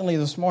notice, secondly,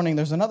 this morning,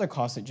 there's another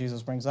cost that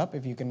Jesus brings up.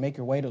 If you can make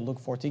your way to Luke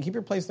 14. Keep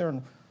your place there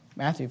in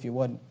Matthew, if you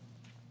would.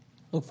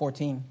 Luke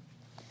 14.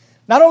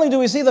 Not only do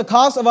we see the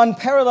cost of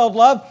unparalleled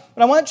love,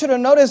 but I want you to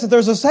notice that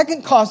there's a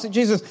second cost that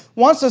Jesus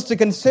wants us to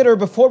consider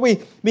before we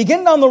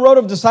begin down the road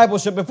of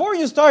discipleship. Before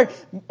you start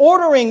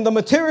ordering the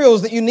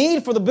materials that you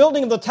need for the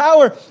building of the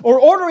tower or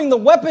ordering the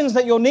weapons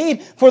that you'll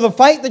need for the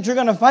fight that you're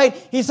going to fight,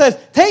 he says,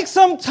 take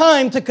some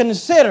time to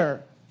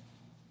consider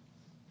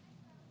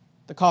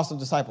the cost of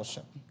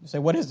discipleship. You say,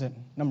 what is it?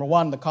 Number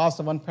one, the cost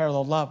of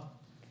unparalleled love.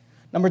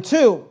 Number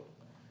two,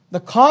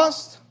 the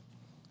cost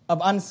of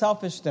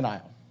unselfish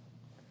denial.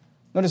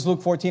 Notice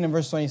Luke 14 and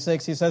verse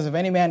 26. He says, "If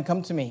any man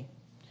come to me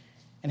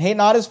and hate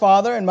not his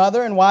father and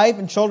mother and wife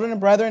and children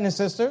and brethren and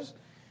sisters,"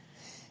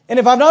 and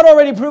if I've not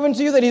already proven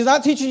to you that he's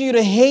not teaching you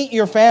to hate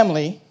your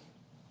family,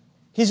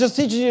 he's just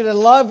teaching you to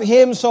love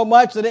him so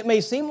much that it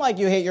may seem like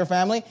you hate your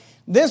family,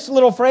 this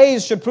little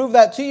phrase should prove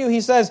that to you.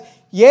 He says,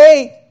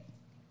 "Yea,"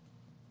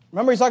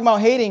 remember he's talking about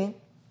hating,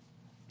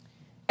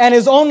 "and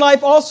his own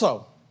life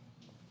also."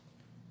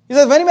 He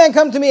says, "If any man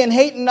come to me and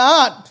hate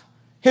not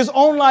his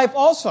own life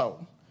also."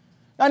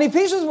 Now in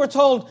Ephesians we're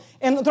told,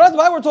 and throughout the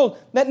Bible we're told,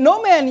 that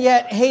no man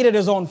yet hated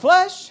his own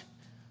flesh.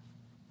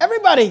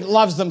 Everybody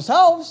loves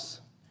themselves.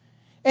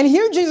 And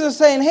here Jesus is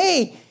saying,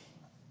 hey,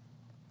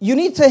 you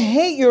need to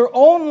hate your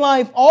own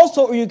life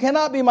also, or you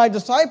cannot be my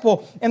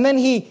disciple. And then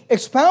he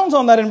expounds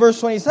on that in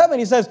verse 27.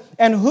 He says,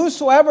 "And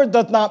whosoever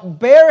doth not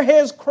bear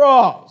his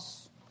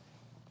cross."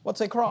 What's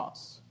a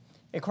cross?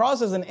 A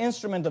cross is an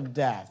instrument of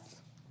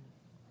death.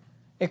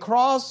 A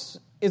cross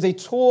is a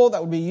tool that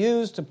would be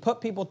used to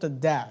put people to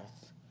death.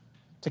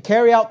 to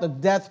carry out the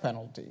death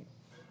penalty.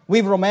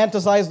 We've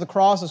romanticized the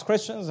cross as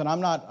Christians, and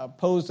I'm not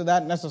opposed to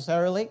that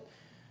necessarily.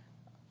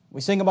 We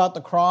sing about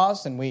the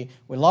cross, and we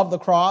love the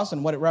cross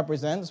and what it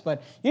represents.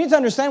 But you need to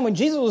understand, when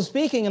Jesus was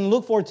speaking in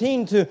Luke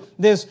 14 to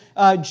this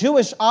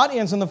Jewish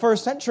audience in the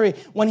first century,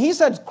 when he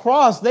said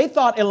cross, they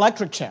thought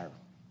electric chair.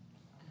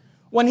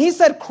 When he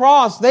said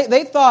cross,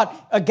 they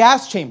thought a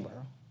gas chamber.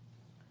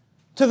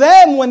 To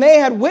them, when they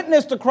had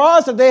witnessed the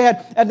cross, that they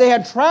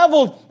had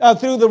traveled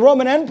through the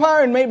Roman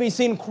Empire and maybe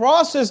seen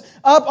crosses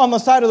up on the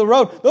side of the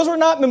road, those were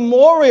not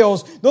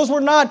memorials. Those were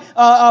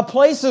not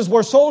places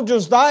where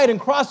soldiers died and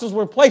crosses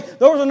were placed.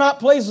 Those were not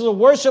places of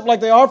worship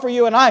like they are for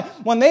you and I.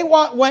 When they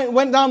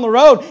went down the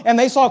road and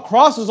they saw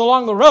crosses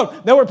along the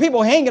road, there were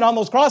people hanging on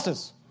those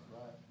crosses.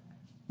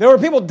 There were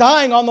people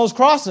dying on those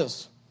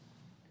crosses.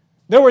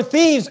 There were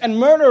thieves and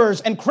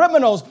murderers and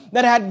criminals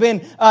that had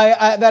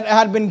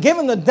been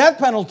given the death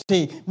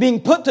penalty,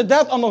 being put to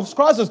death on those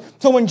crosses.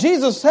 So when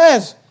Jesus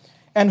says,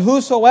 "And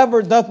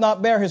whosoever doth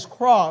not bear his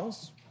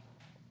cross,"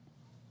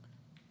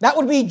 that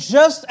would be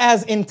just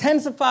as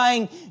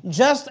intensifying,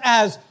 just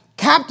as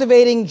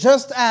captivating,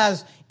 just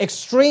as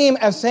extreme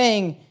as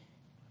saying,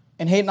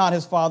 "And hate not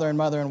his father and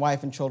mother and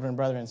wife and children,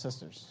 brethren and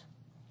sisters.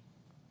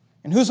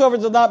 And whosoever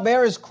doth not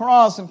bear his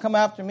cross and come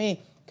after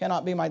me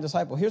cannot be my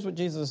disciple." Here's what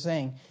Jesus is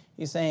saying.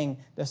 He's saying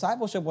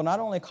discipleship will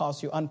not only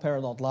cost you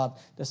unparalleled love,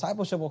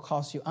 discipleship will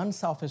cost you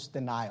unselfish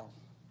denial.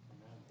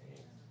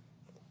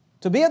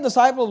 To be a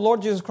disciple of the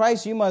Lord Jesus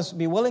Christ, you must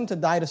be willing to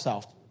die to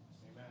self.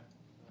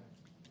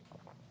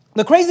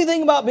 The crazy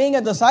thing about being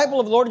a disciple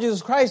of the Lord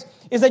Jesus Christ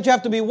is that you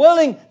have to be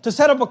willing to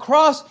set up a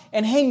cross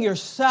and hang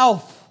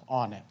yourself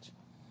on it.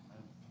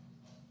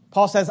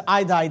 Paul says,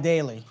 "I die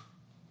daily."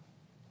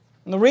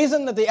 And the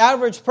reason that the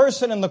average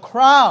person in the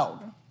crowd,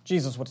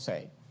 Jesus would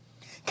say,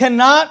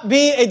 cannot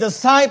be a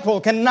disciple,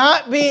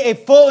 cannot be a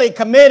fully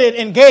committed,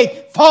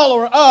 engaged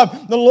follower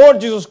of the Lord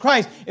Jesus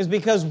Christ is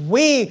because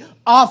we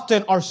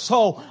often are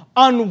so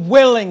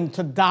unwilling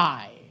to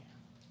die.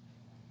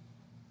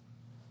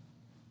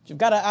 You've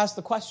got to ask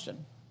the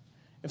question.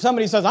 If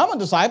somebody says, "I'm a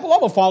disciple,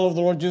 I'm a follower of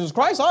the Lord Jesus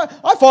Christ,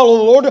 I follow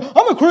the Lord,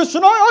 I'm a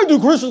Christian, I do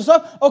Christian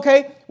stuff."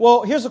 Okay,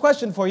 well, here's the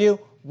question for you.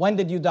 When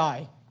did you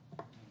die?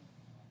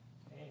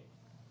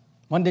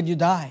 When did you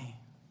die?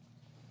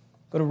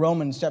 Go to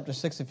Romans chapter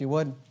 6 if you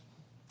would.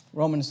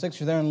 Romans 6,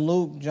 you're there in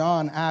Luke,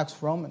 John, Acts,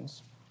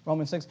 Romans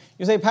 6.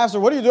 You say, "Pastor,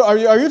 what do you do? Are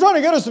you trying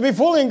to get us to be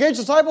fully engaged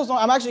disciples?" No,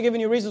 I'm actually giving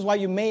you reasons why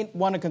you may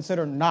want to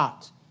consider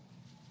not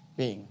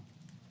being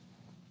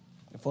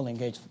a fully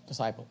engaged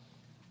disciple.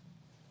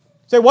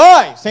 You say,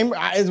 "Why?"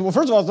 Well,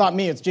 first of all, it's not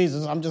me, it's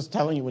Jesus. I'm just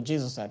telling you what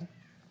Jesus said.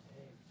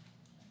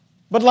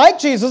 But like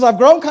Jesus, I've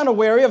grown kind of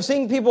weary of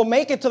seeing people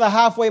make it to the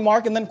halfway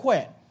mark and then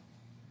quit.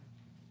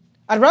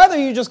 I'd rather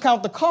you just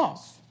count the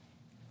cost.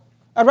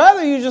 I'd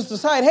rather you just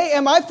decide, hey,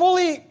 am I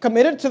fully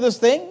committed to this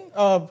thing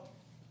of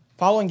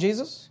following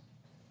Jesus?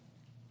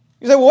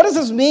 You say, well, what does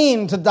this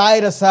mean to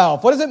die to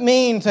self? What does it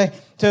mean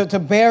to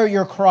bear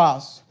your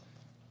cross?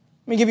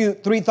 Let me give you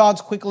 3 thoughts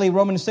quickly.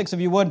 Romans 6,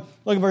 if you would.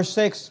 Look at verse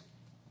 6.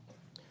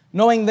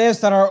 "Knowing this,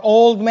 that our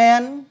old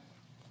man,"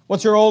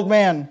 what's your old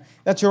man?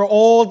 That's your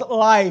old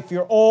life,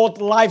 your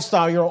old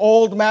lifestyle, your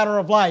old manner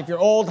of life, your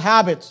old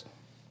habits,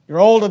 your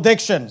old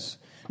addictions.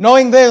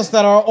 "Knowing this,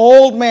 that our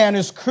old man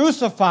is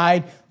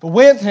crucified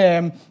with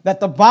him, that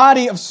the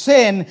body of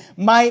sin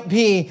might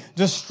be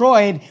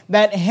destroyed,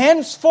 that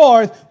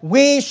henceforth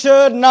we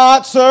should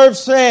not serve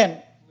sin."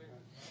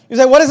 You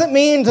say, what does it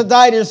mean to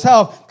die to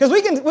yourself? Because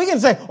we can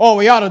say, "Oh,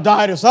 we ought to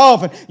die to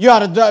self, and you ought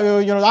to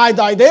die, I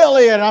die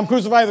daily, and I'm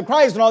crucified with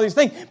Christ," and all these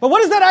things. But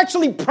what does that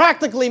actually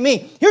practically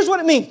mean? Here's what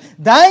it means.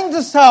 Dying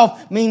to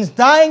self means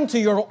dying to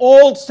your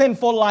old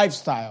sinful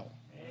lifestyle.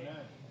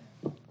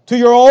 Amen. To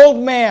your old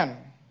man.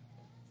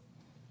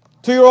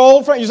 To your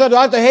old friend. You said, "Do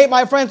I have to hate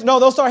my friends?" No,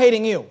 they'll start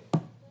hating you.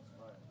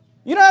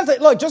 You don't have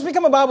to, look, just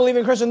become a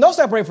Bible-believing Christian. They'll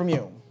separate from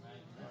you.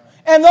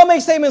 And they'll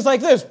make statements like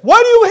this: "Why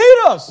do you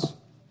hate us?"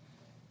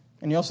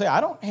 And you'll say,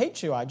 "I don't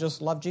hate you, I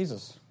just love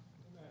Jesus."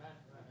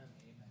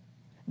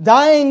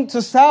 Dying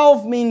to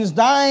self means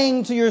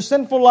dying to your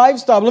sinful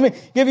lifestyle. Let me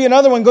give you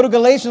another one. Go to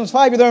Galatians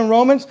 5. You're there in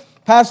Romans.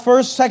 Past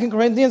 1st, 2nd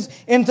Corinthians,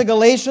 into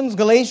Galatians.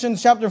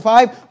 Galatians chapter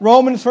 5.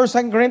 Romans, 1st,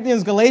 2nd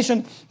Corinthians,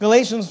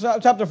 Galatians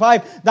chapter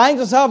 5. Dying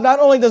to self, not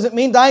only does it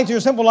mean dying to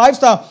your sinful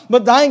lifestyle,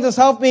 but dying to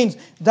self means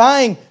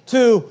dying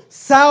to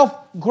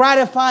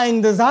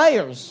self-gratifying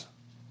desires.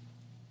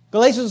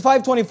 Galatians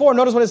 5:24,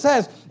 notice what it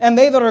says. "And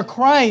they that are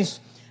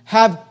Christ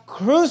have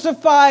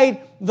crucified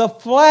the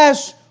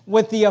flesh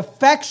with the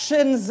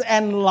affections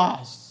and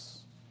lusts."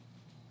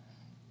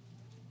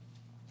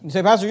 You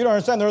say, "Pastor, you don't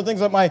understand. There are things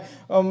that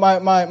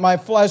my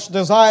flesh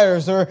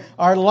desires. There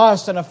are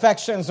lusts and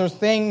affections. There's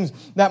things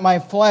that my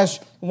flesh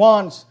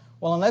wants."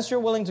 Well, unless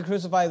you're willing to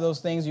crucify those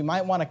things, you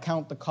might want to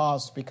count the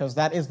cost, because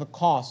that is the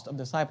cost of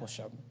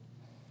discipleship.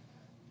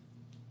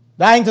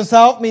 Dying to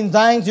self means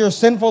dying to your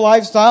sinful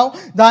lifestyle.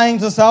 Dying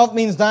to self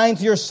means dying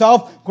to your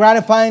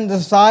self-gratifying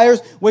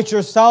desires, which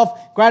your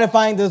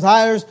self-gratifying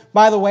desires,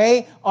 by the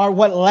way, are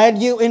what led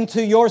you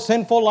into your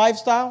sinful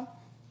lifestyle.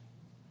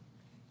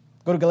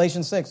 Go to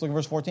Galatians 6, look at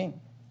verse 14.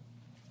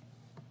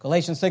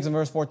 Galatians 6 and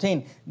verse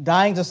 14.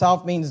 Dying to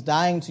self means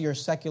dying to your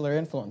secular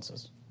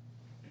influences,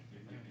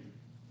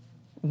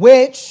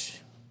 which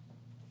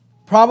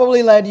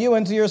probably led you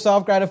into your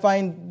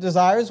self-gratifying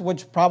desires,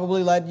 which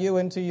probably led you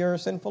into your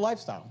sinful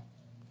lifestyle.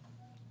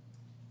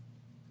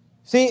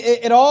 See,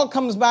 it all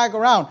comes back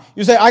around.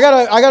 You say, I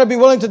gotta be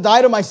willing to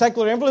die to my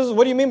secular influences.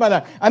 What do you mean by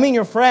that? I mean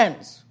your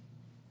friends.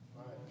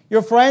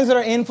 Your friends that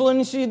are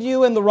influencing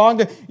you in the wrong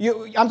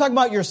direction. I'm talking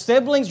about your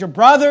siblings, your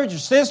brother, your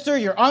sister,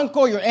 your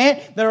uncle, your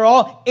aunt, that are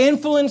all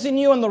influencing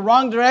you in the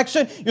wrong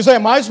direction. You say,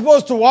 am I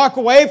supposed to walk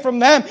away from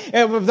them?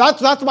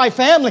 That's my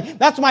family.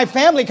 That's my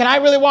family. Can I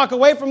really walk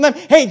away from them?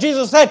 Hey,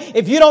 Jesus said,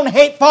 if you don't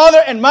hate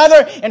father and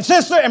mother and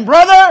sister and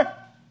brother,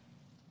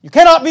 you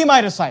cannot be my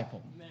disciple.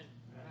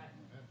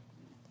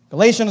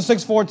 Galatians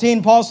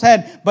 6:14, Paul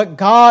said, but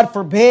God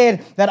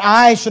forbid that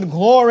I should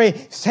glory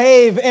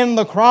save in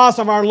the cross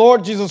of our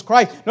Lord Jesus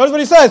Christ. Notice what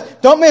he says.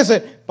 Don't miss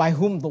it. By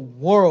whom the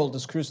world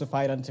is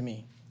crucified unto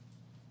me,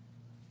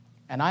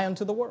 and I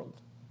unto the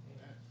world.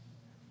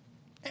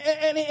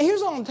 And here's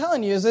what I'm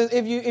telling you, is that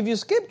if you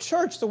skip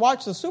church to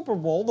watch the Super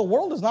Bowl, the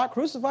world is not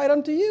crucified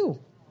unto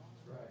you.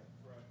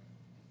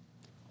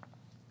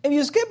 If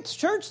you skip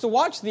church to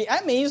watch the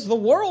Emmys, the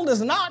world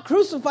is not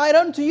crucified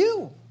unto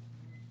you.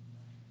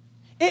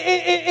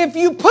 If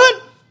you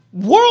put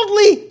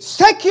worldly,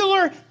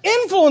 secular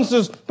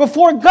influences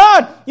before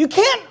God, you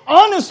can't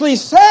honestly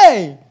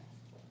say,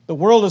 the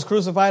world is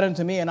crucified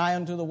unto me and I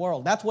unto the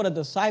world. That's what a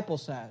disciple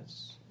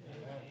says.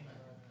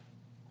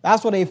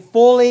 That's what a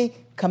fully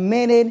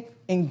committed,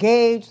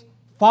 engaged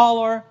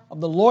follower of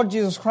the Lord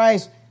Jesus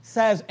Christ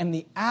says. And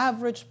the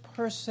average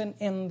person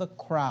in the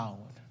crowd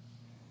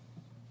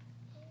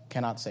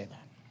cannot say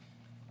that.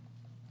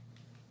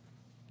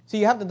 See,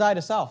 you have to die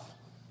to self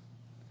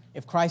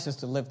if Christ is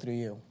to live through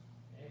you.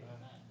 Amen.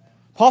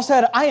 Paul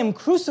said, I am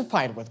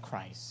crucified with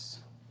Christ.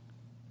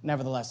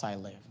 Nevertheless I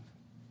live.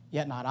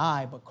 Yet not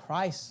I, but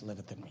Christ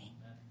liveth in me.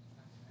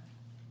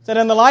 He said,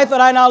 in the life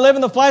that I now live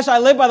in the flesh, I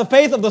live by the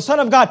faith of the Son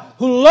of God,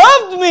 who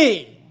loved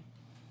me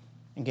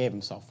and gave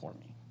himself for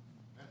me.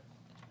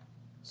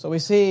 So we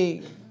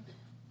see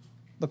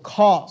the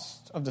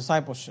cost of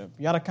discipleship.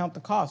 You got to count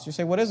the cost. You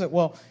say, what is it?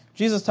 Well,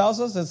 Jesus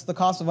tells us it's the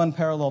cost of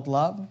unparalleled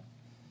love.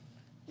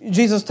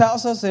 Jesus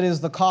tells us it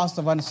is the cost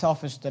of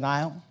unselfish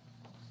denial.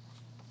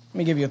 Let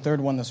me give you a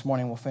third one this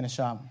morning. We'll finish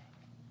up.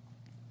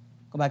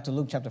 Go back to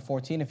Luke chapter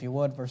 14, if you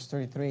would, verse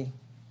 33. You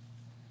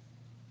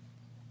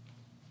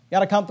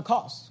got to count the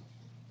cost.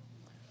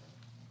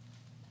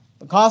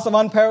 The cost of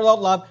unparalleled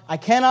love. I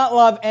cannot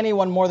love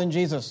anyone more than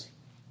Jesus.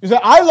 You say,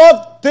 I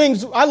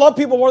love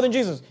people more than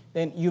Jesus.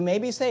 Then you may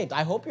be saved.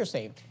 I hope you're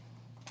saved.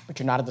 But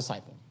you're not a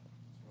disciple.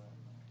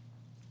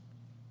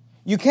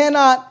 You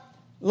cannot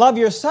love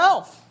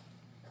yourself.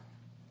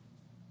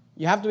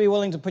 You have to be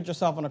willing to put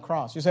yourself on a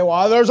cross. You say,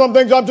 well, there's some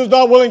things I'm just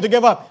not willing to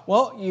give up.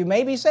 Well, you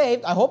may be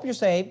saved. I hope you're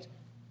saved.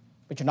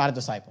 But you're not a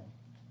disciple.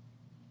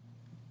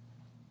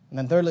 And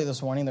then thirdly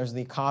this morning, there's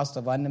the cost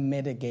of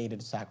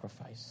unmitigated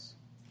sacrifice.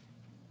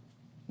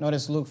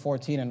 Notice Luke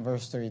 14 and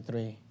verse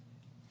 33.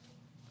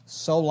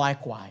 So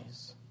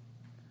likewise,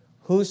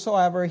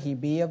 whosoever he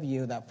be of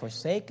you that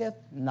forsaketh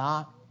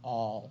not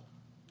all.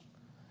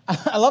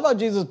 I love how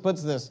Jesus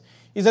puts this.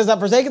 He says that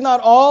forsaketh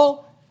not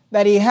all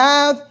that he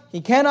hath,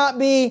 he cannot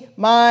be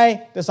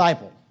my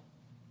disciple.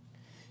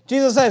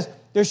 Jesus says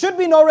there should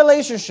be no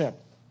relationship.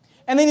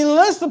 And then he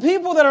lists the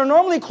people that are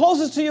normally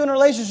closest to you in a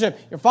relationship.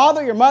 Your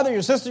father, your mother,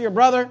 your sister, your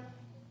brother.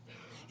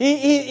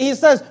 He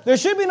says there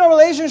should be no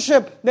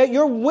relationship that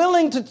you're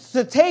willing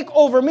to take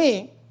over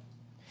me.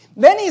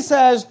 Then he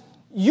says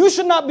you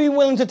should not be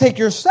willing to take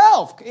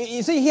yourself.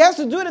 You see, he has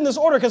to do it in this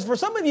order, because for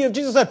some of you, if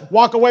Jesus said,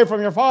 walk away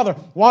from your father,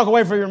 walk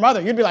away from your mother,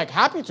 you'd be like,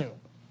 happy to.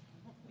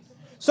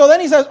 So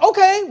then he says,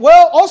 okay,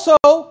 well, also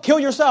kill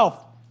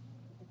yourself.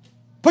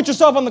 Put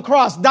yourself on the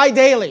cross. Die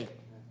daily.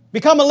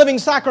 Become a living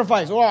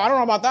sacrifice. Well, I don't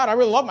know about that. I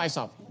really love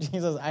myself.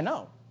 Jesus, I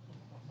know.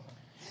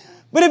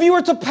 But if you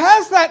were to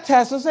pass that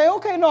test and say,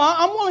 okay, no,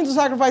 I'm willing to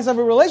sacrifice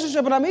every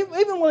relationship, and I'm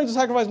even willing to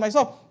sacrifice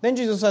myself, then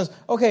Jesus says,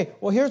 okay,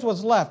 well, here's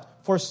what's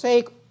left.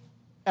 Forsake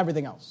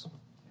everything else.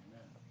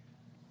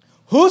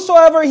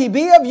 Whosoever he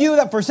be of you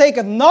that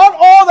forsaketh not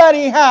all that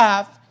he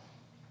hath,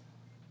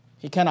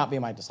 he cannot be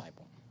my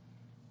disciple.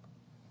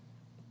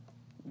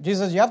 Jesus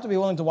says you have to be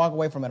willing to walk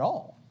away from it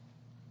all.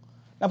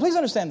 Now, please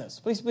understand this.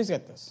 Please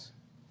get this.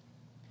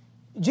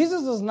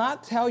 Jesus does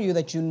not tell you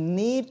that you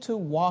need to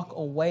walk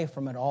away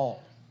from it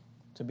all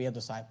to be a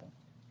disciple.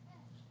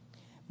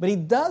 But he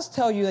does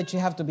tell you that you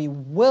have to be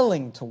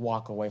willing to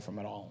walk away from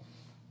it all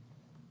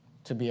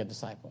to be a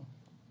disciple.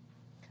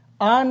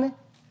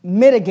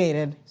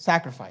 Unmitigated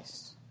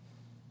sacrifice.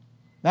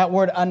 That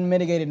word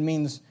unmitigated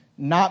means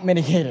not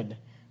mitigated,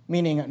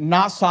 meaning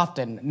not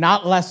softened,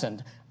 not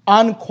lessened,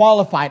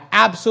 unqualified,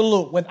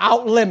 absolute,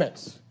 without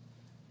limits.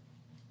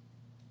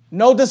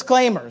 No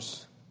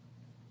disclaimers.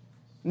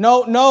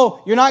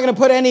 No, you're not going to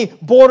put any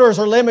borders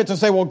or limits and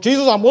say, well,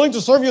 Jesus, I'm willing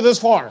to serve you this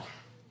far.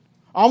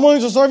 I'm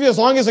willing to serve you as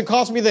long as it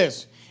costs me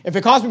this. If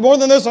it costs me more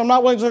than this, I'm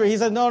not willing to serve. He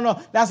said,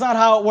 no, that's not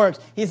how it works.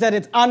 He said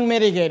it's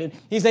unmitigated.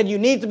 He said you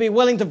need to be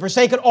willing to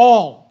forsake it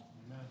all.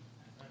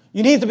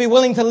 You need to be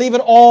willing to leave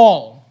it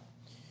all.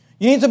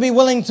 You need to be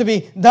willing to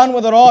be done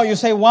with it all. You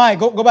say, why?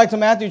 Go back to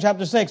Matthew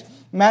chapter 6.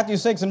 Matthew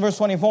 6 and verse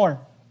 24.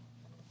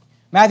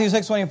 Matthew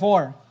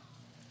 6:24.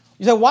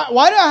 You say, why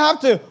do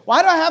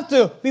I have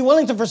to be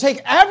willing to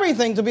forsake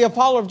everything to be a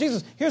follower of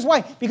Jesus? Here's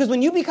why. Because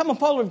when you become a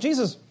follower of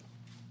Jesus,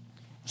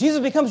 Jesus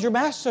becomes your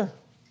master.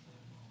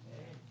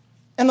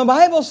 And the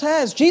Bible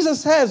says,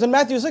 Jesus says in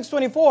Matthew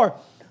 6:24,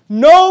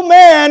 no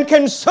man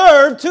can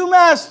serve two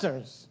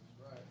masters.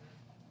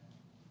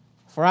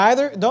 For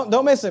either,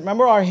 don't miss it.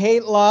 Remember our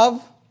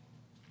hate-love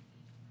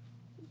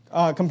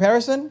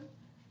comparison?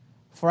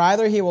 For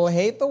either he will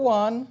hate the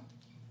one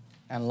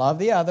and love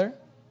the other,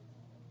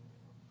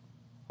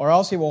 or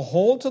else he will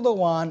hold to the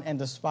one and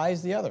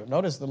despise the other.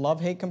 Notice the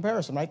love-hate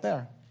comparison right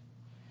there.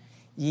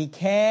 Ye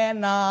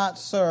cannot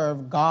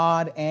serve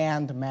God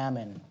and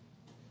mammon.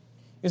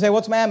 You say,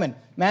 what's mammon?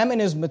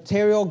 Mammon is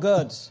material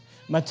goods,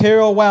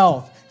 material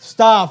wealth,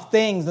 stuff,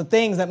 things, the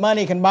things that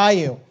money can buy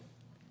you.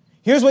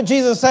 Here's what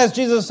Jesus says.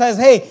 Jesus says,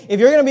 hey, if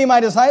you're going to be my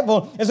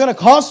disciple, it's going to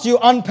cost you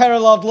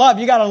unparalleled love.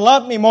 You got to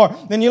love me more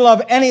than you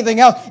love anything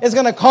else. It's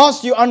going to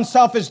cost you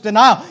unselfish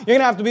denial. You're going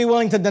to have to be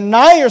willing to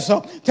deny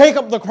yourself, take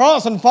up the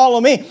cross and follow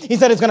me. He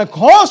said it's going to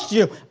cost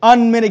you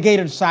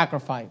unmitigated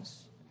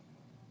sacrifice.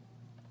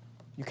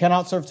 You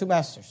cannot serve two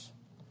masters.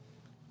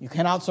 You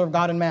cannot serve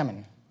God and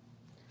mammon.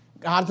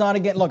 God's not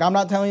again. Look, I'm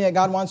not telling you that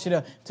God wants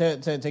you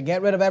to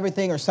get rid of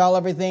everything or sell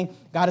everything.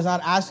 God is not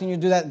asking you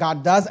to do that.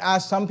 God does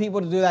ask some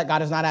people to do that.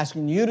 God is not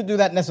asking you to do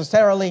that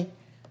necessarily,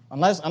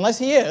 unless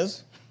He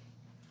is.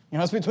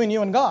 It's between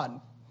you and God.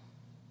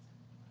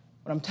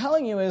 What I'm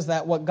telling you is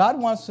that what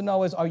God wants to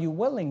know is, are you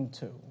willing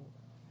to?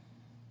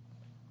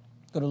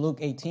 Go to Luke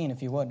 18,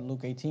 if you would.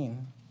 Luke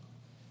 18.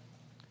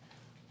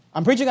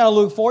 I'm preaching out of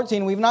Luke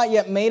 14. We've not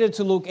yet made it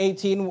to Luke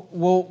 18.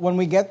 When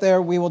we get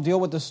there, we will deal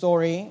with the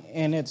story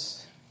in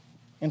its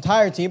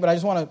entirety, but I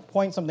just want to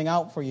point something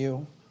out for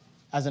you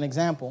as an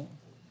example.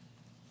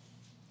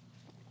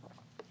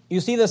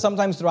 You see this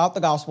sometimes throughout the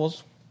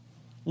Gospels.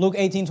 Luke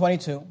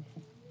 18:22.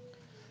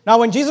 Now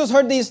when Jesus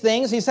heard these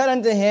things, he said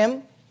unto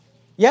him,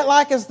 Yet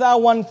lackest thou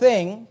one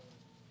thing.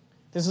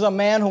 This is a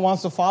man who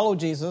wants to follow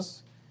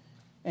Jesus,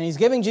 and he's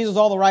giving Jesus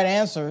all the right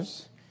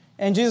answers.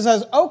 And Jesus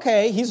says,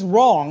 okay, he's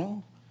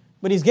wrong,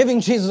 but he's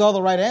giving Jesus all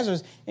the right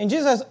answers. And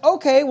Jesus says,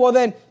 okay, well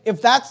then,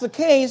 if that's the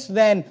case,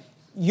 then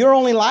you're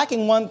only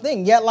lacking one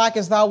thing. Yet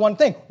lackest thou one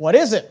thing. What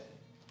is it?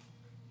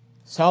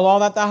 Sell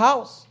all that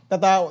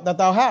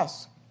thou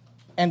hast,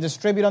 and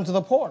distribute unto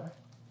the poor,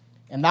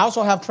 and thou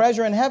shalt have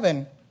treasure in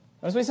heaven.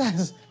 That's what he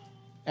says.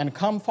 And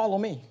come follow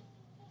me.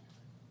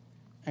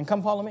 And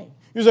come follow me.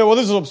 You say, well,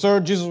 this is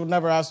absurd. Jesus would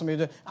never ask me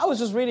to. I was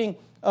just reading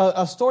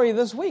a story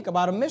this week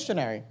about a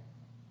missionary.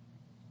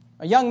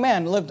 A young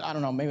man lived, I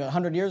don't know, maybe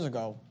 100 years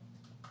ago.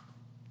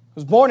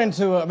 Was born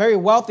into a very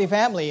wealthy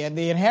family, and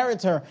the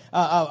inheritor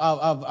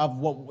of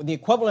what the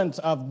equivalent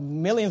of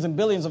millions and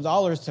billions of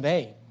dollars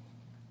today.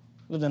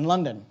 Lived in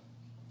London.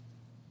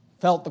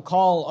 Felt the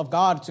call of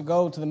God to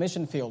go to the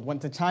mission field.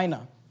 Went to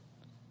China.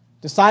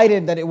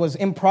 Decided that it was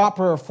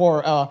improper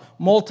for a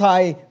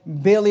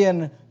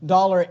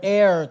multi-billion-dollar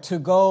heir to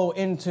go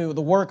into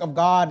the work of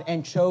God,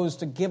 and chose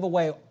to give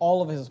away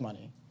all of his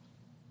money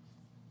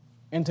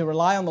and to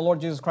rely on the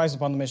Lord Jesus Christ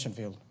upon the mission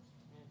field.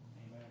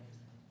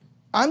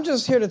 I'm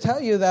just here to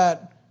tell you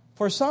that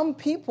for some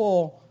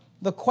people,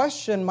 the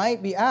question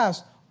might be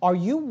asked, are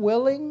you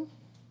willing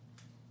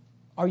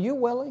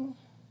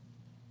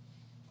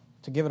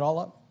to give it all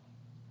up?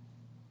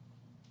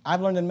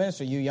 I've learned in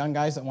ministry, you young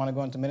guys that want to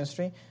go into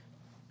ministry,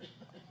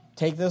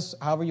 take this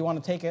however you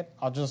want to take it.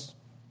 I'll just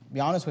be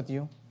honest with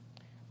you.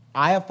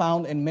 I have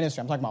found in ministry,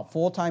 I'm talking about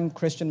full-time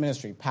Christian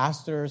ministry,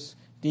 pastors,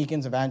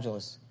 deacons,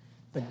 evangelists,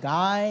 the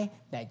guy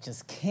that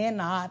just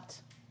cannot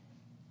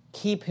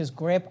keep his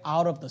grip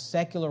out of the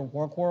secular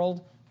work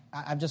world,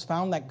 I've just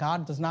found that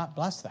God does not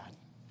bless that.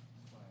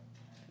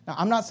 Now,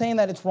 I'm not saying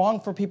that it's wrong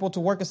for people to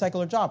work a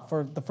secular job.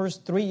 For the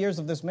first 3 years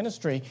of this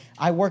ministry,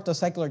 I worked a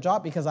secular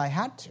job because I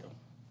had to.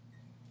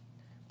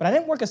 But I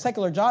didn't work a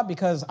secular job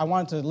because I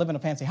wanted to live in a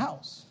fancy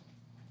house.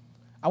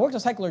 I worked a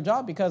secular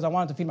job because I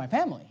wanted to feed my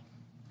family.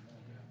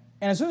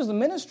 And as soon as the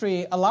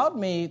ministry allowed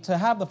me to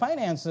have the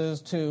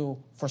finances to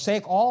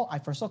forsake all, I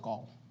forsook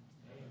all.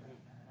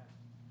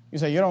 You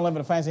say, you don't live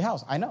in a fancy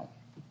house. I know.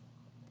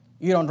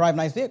 You don't drive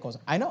nice vehicles.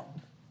 I know.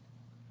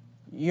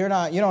 You're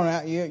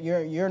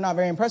not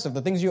very impressive.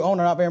 The things you own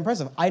are not very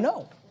impressive. I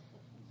know.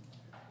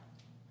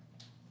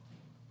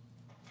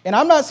 And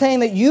I'm not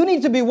saying that you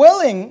need to be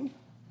willing.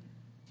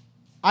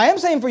 I am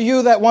saying for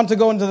you that want to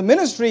go into the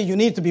ministry, you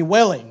need to be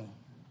willing.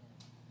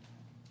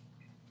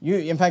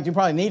 In fact, you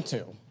probably need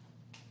to.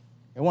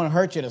 It won't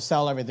hurt you to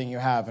sell everything you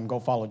have and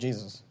go follow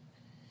Jesus.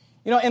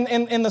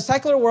 In the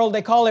secular world,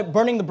 they call it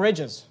burning the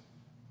bridges.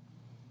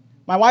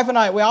 My wife and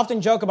I, we often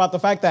joke about the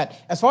fact that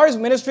as far as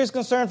ministry is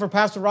concerned for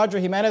Pastor Roger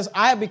Jimenez,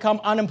 I have become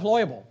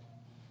unemployable.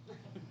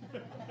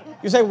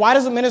 You say, why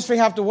does the ministry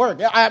have to work?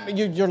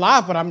 You're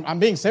laughing, but I'm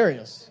being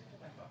serious.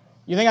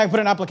 You think I can put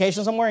an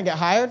application somewhere and get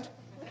hired?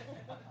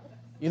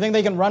 You think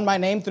they can run my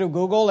name through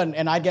Google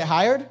and I'd get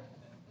hired?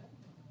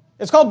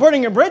 It's called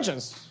burning your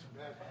bridges.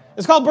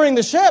 It's called burning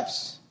the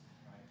ships.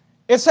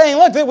 It's saying,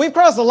 look, we've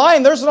crossed the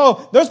line. There's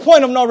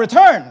point of no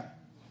return.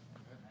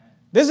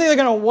 This is either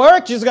going to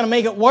work, Jesus is going to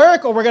make it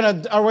work, or we're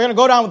going to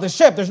go down with the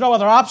ship. There's no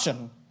other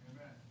option.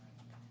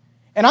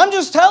 And I'm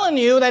just telling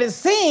you that it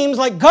seems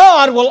like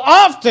God will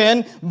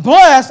often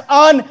bless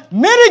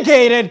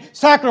unmitigated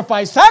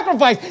sacrifice.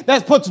 Sacrifice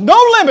that puts no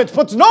limits,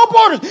 puts no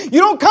borders. You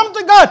don't come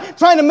to God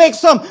trying to make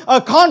some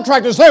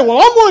contract and say, well,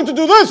 I'm willing to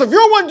do this if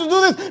you're willing to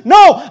do this.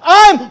 No,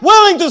 I'm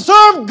willing to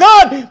serve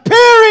God,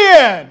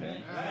 period.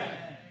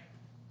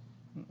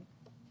 Amen.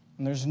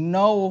 And there's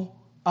no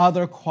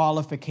other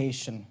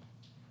qualification.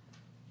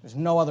 There's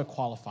no other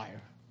qualifier.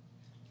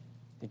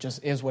 It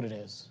just is what it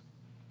is.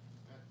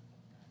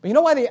 But you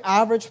know why the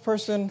average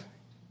person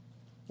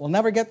will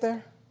never get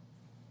there?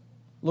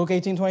 Luke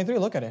 18:23,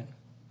 look at it.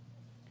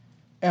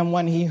 And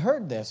when he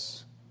heard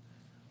this,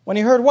 when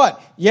he heard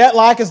what? Yet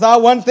lackest thou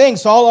one thing,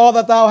 sell all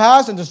that thou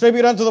hast, and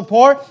distribute unto the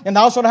poor, and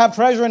thou shalt have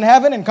treasure in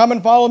heaven, and come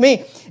and follow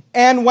me.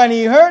 And when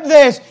he heard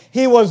this,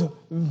 he was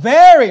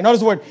notice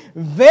the word,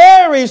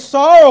 very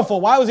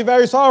sorrowful. Why was he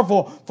very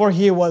sorrowful? For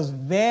he was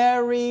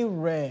very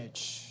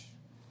rich.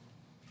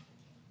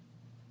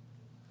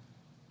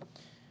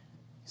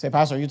 Say,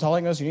 Pastor, are you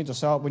telling us we need to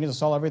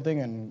sell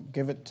everything and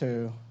give it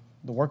to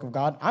the work of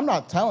God? I'm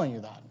not telling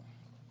you that.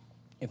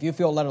 If you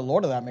feel led of the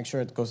Lord to that, make sure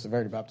it goes to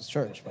Verity Baptist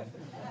Church. But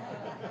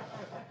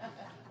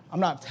I'm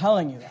not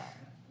telling you that.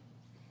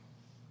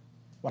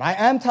 What I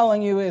am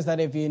telling you is that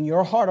if in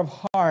your heart of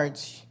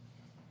hearts,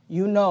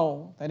 you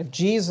know that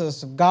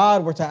if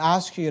God were to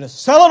ask you to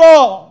sell it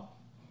all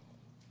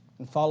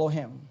and follow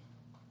him,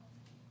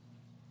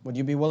 would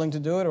you be willing to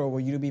do it, or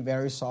will you be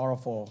very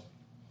sorrowful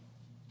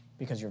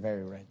because you're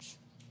very rich?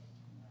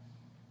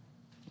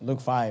 Luke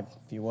 5,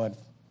 if you would.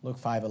 Luke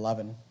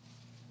 5:11.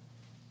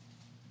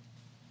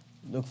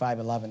 Luke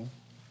 5:11.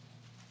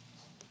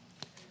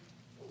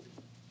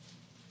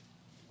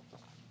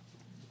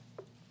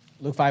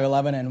 Luke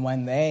 5:11, and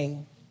when they...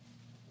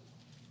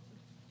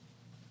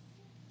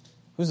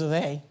 Who's the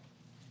they?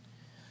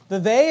 The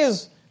they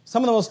is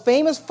some of the most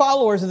famous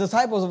followers and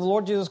disciples of the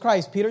Lord Jesus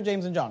Christ, Peter,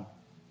 James, and John.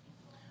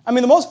 I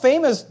mean, the most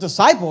famous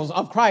disciples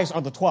of Christ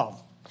are the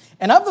 12.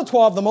 And of the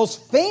 12, the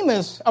most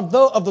famous of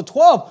the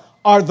 12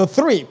 are the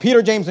three,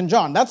 Peter, James, and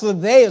John. That's the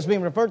they is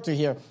being referred to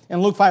here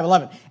in Luke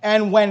 5:11.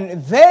 And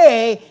when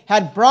they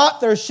had brought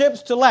their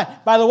ships to land,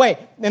 by the way,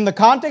 in the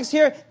context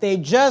here, they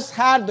just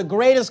had the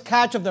greatest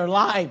catch of their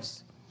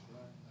lives.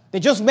 They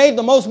just made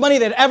the most money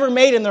they'd ever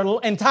made in their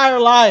entire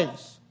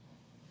lives.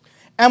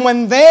 And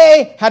when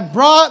they had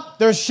brought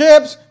their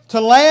ships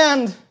to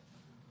land,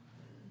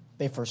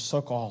 they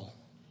forsook all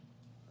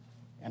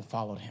and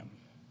followed him.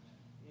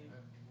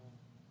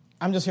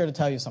 I'm just here to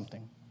tell you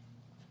something.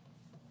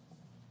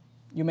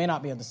 You may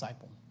not be a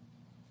disciple.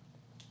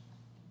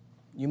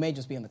 You may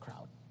just be in the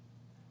crowd.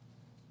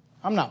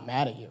 I'm not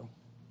mad at you.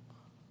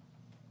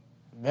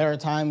 There are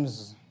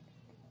times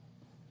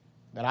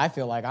that I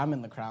feel like I'm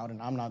in the crowd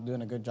and I'm not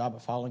doing a good job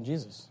of following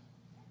Jesus.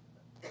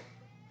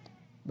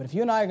 But if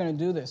you and I are going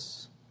to do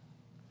this,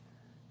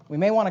 we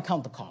may want to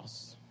count the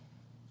cost.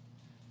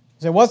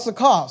 You say, what's the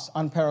cost?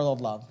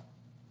 Unparalleled love.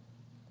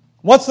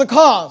 What's the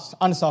cost?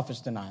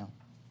 Unselfish denial.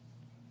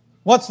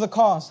 What's the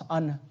cost?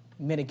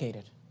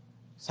 Unmitigated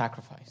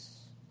sacrifice.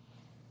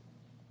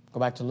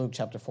 Go back to Luke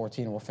chapter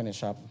 14 and we'll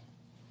finish up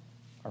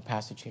our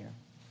passage here.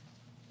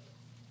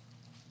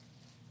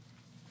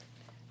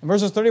 In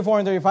verses 34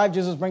 and 35,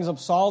 Jesus brings up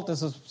salt.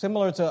 This is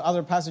similar to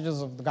other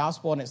passages of the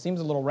gospel, and it seems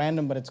a little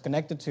random, but it's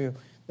connected to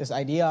this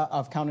idea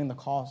of counting the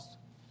cost.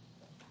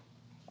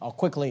 I'll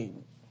quickly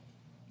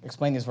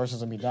explain these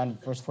verses and be done.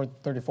 Verse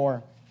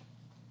 34.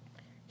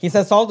 He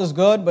says, salt is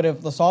good, but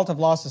if the salt have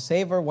lost its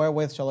savor,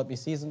 wherewith shall it be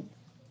seasoned?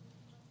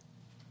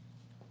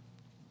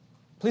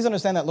 Please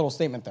understand that little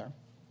statement there.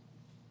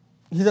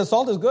 He says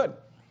salt is good.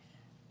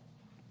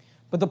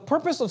 But the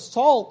purpose of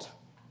salt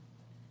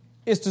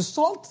is to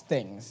salt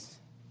things.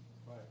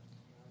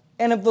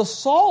 And if the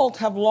salt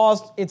have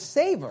lost its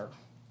savor,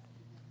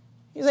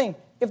 he's saying,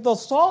 if the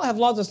salt have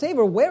lost its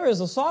savor, where is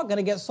the salt going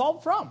to get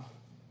salt from?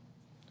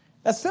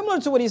 That's similar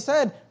to what he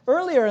said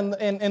earlier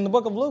in the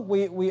book of Luke.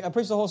 We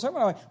preached the whole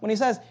sermon on it, when he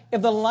says,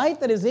 if the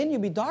light that is in you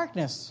be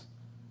darkness,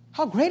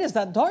 how great is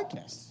that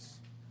darkness?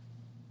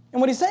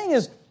 And what he's saying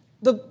is,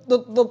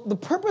 the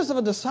purpose of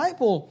a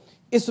disciple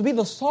is to be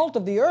the salt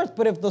of the earth.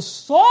 But if the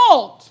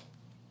salt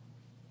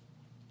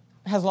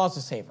has lost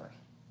its savor,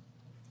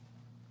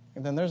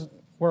 then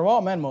we're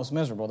all men most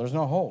miserable. There's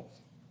no hope.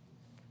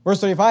 Verse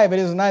 35, it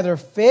is neither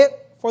fit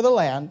for the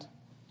land,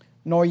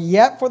 nor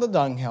yet for the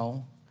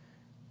dunghill,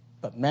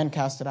 but men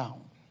cast it out.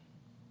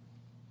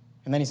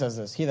 And then he says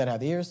this, he that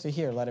hath ears to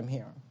hear, let him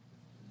hear.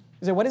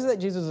 You say, what is it that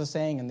Jesus is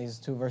saying in these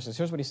two verses?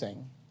 Here's what he's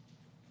saying.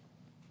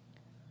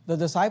 The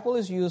disciple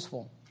is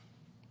useful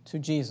to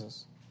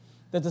Jesus.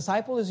 The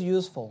disciple is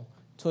useful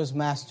to his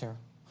master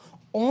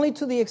only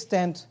to the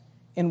extent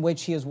in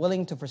which he is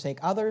willing to forsake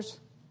others,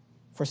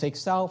 forsake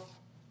self,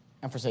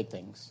 and forsake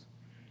things.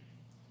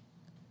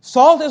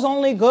 Salt is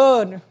only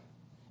good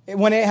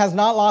when it has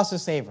not lost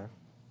its savor.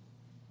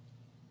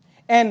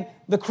 And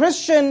the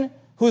Christian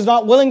who's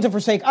not willing to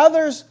forsake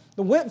others,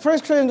 the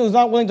Christian who's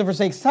not willing to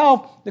forsake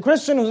self, the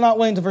Christian who's not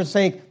willing to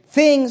forsake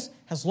things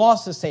has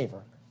lost its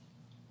savor.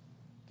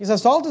 He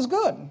says salt is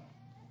good,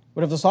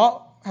 but if the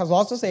salt has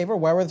lost its savor,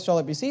 wherewith shall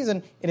it be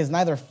seasoned? It is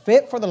neither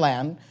fit for the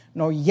land,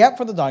 nor yet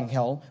for the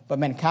dunghill, but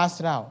men cast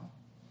it out.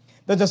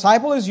 The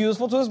disciple is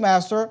useful to his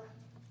master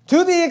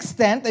to the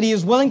extent that he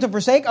is willing to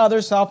forsake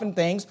others, self, and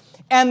things.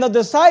 And the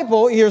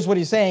disciple, here's what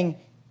he's saying.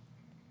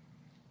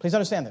 Please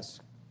understand this.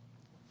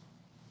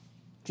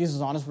 Jesus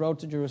is on his road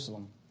to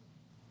Jerusalem.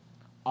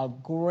 A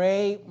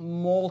great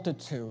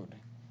multitude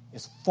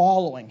is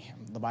following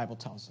him, the Bible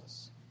tells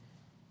us.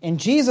 And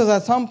Jesus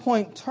at some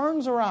point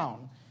turns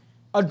around,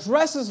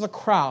 addresses the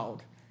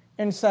crowd,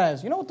 and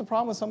says, you know what the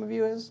problem with some of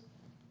you is?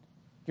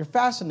 You're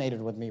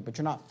fascinated with me, but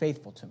you're not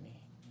faithful to me.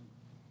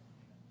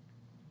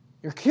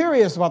 You're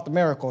curious about the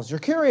miracles. You're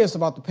curious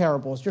about the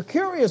parables. You're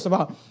curious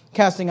about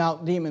casting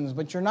out demons,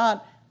 but you're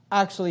not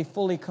actually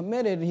fully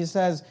committed. He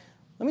says,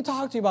 let me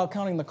talk to you about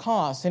counting the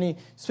cost. And he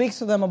speaks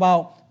to them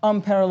about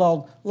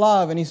unparalleled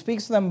love, and he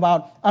speaks to them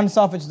about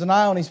unselfish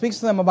denial, and he speaks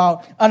to them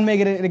about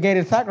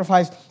unmitigated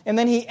sacrifice. And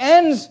then he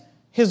ends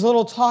his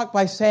little talk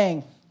by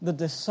saying, the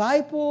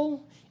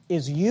disciple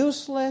is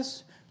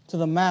useless to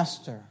the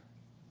master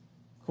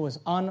who is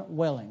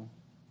unwilling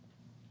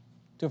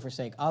to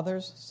forsake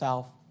others,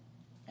 self,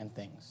 and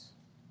things.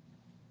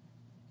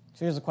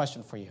 So here's a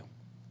question for you.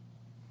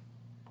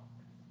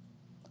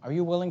 Are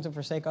you willing to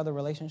forsake other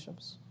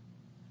relationships?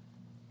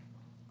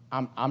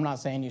 I'm not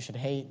saying you should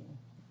hate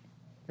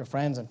your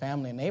friends and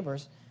family and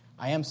neighbors.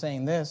 I am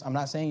saying this. I'm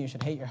not saying you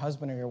should hate your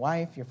husband or your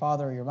wife, your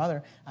father or your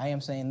mother. I am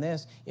saying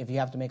this. If you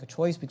have to make a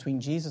choice between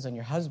Jesus and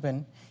your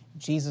husband,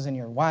 Jesus and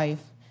your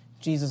wife,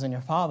 Jesus and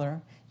your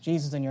father,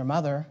 Jesus and your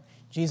mother,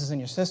 Jesus and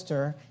your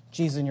sister,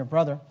 Jesus and your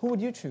brother, who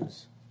would you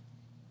choose?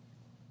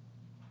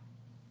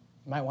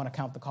 You might want to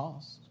count the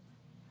cost.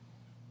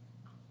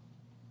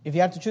 If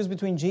you have to choose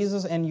between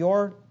Jesus and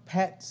your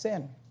pet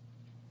sin,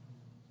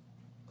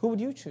 who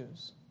would you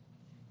choose?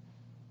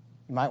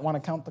 You might want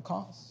to count the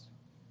cost.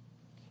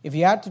 If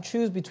you had to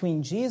choose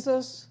between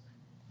Jesus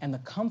and the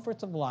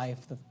comforts of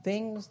life, the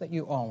things that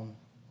you own,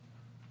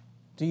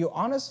 do you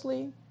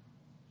honestly,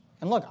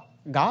 and look,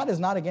 God is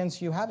not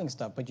against you having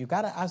stuff, but you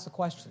got to ask the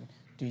question,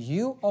 do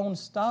you own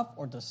stuff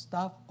or does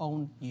stuff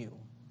own you?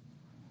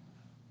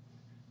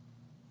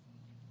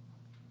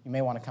 You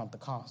may want to count the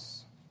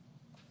costs.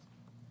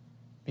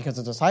 Because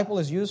the disciple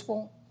is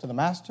useful to the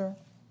master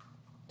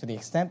to the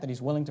extent that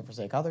he's willing to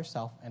forsake others,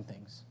 self, and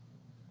things.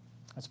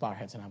 Let's bow our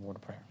heads and have a word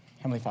of prayer.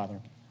 Heavenly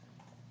Father,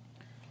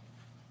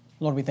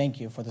 Lord, we thank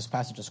you for this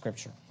passage of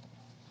Scripture.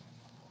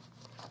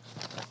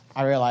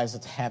 I realize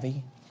it's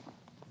heavy,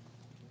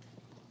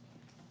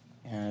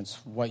 and it's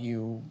what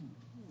you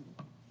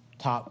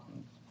taught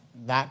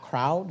that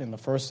crowd in the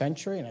first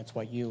century, and it's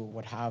what you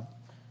would have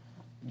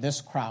this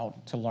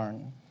crowd to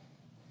learn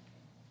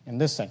in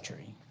this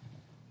century.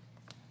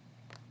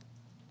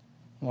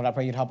 Lord, I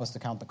pray you'd help us to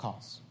count the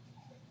costs.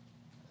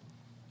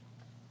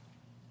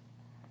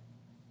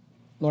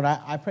 Lord,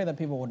 I pray that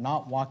people would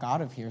not walk out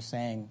of here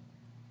saying,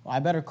 well, I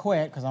better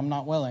quit because I'm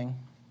not willing.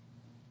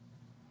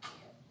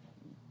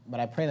 But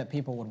I pray that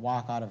people would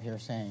walk out of here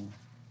saying,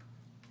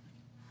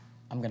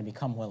 I'm going to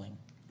become willing.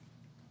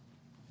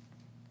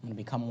 I'm going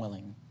to become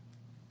willing,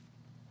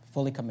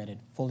 fully committed,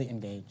 fully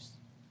engaged,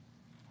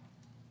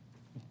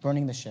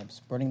 burning the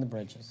ships, burning the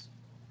bridges.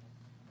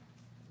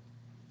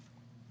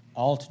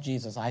 All to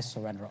Jesus I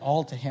surrender.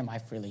 All to him I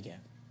freely give.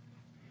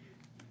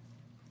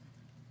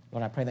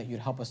 Lord, I pray that you'd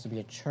help us to be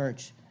a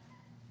church,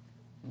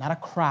 not a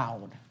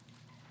crowd,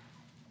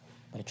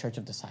 but a church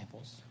of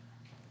disciples.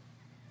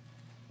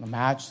 In the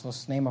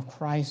matchless name of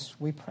Christ,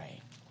 we pray.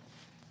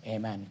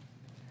 Amen.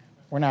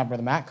 We're going to have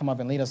Brother Matt come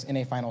up and lead us in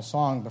a final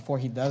song. Before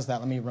he does that,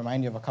 let me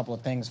remind you of a couple of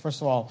things.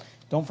 First of all,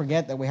 don't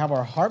forget that we have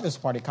our harvest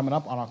party coming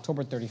up on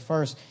October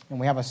 31st, and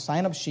we have a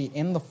sign-up sheet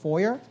in the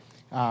foyer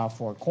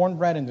for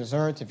cornbread and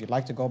desserts if you'd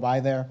like to go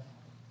by there.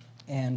 And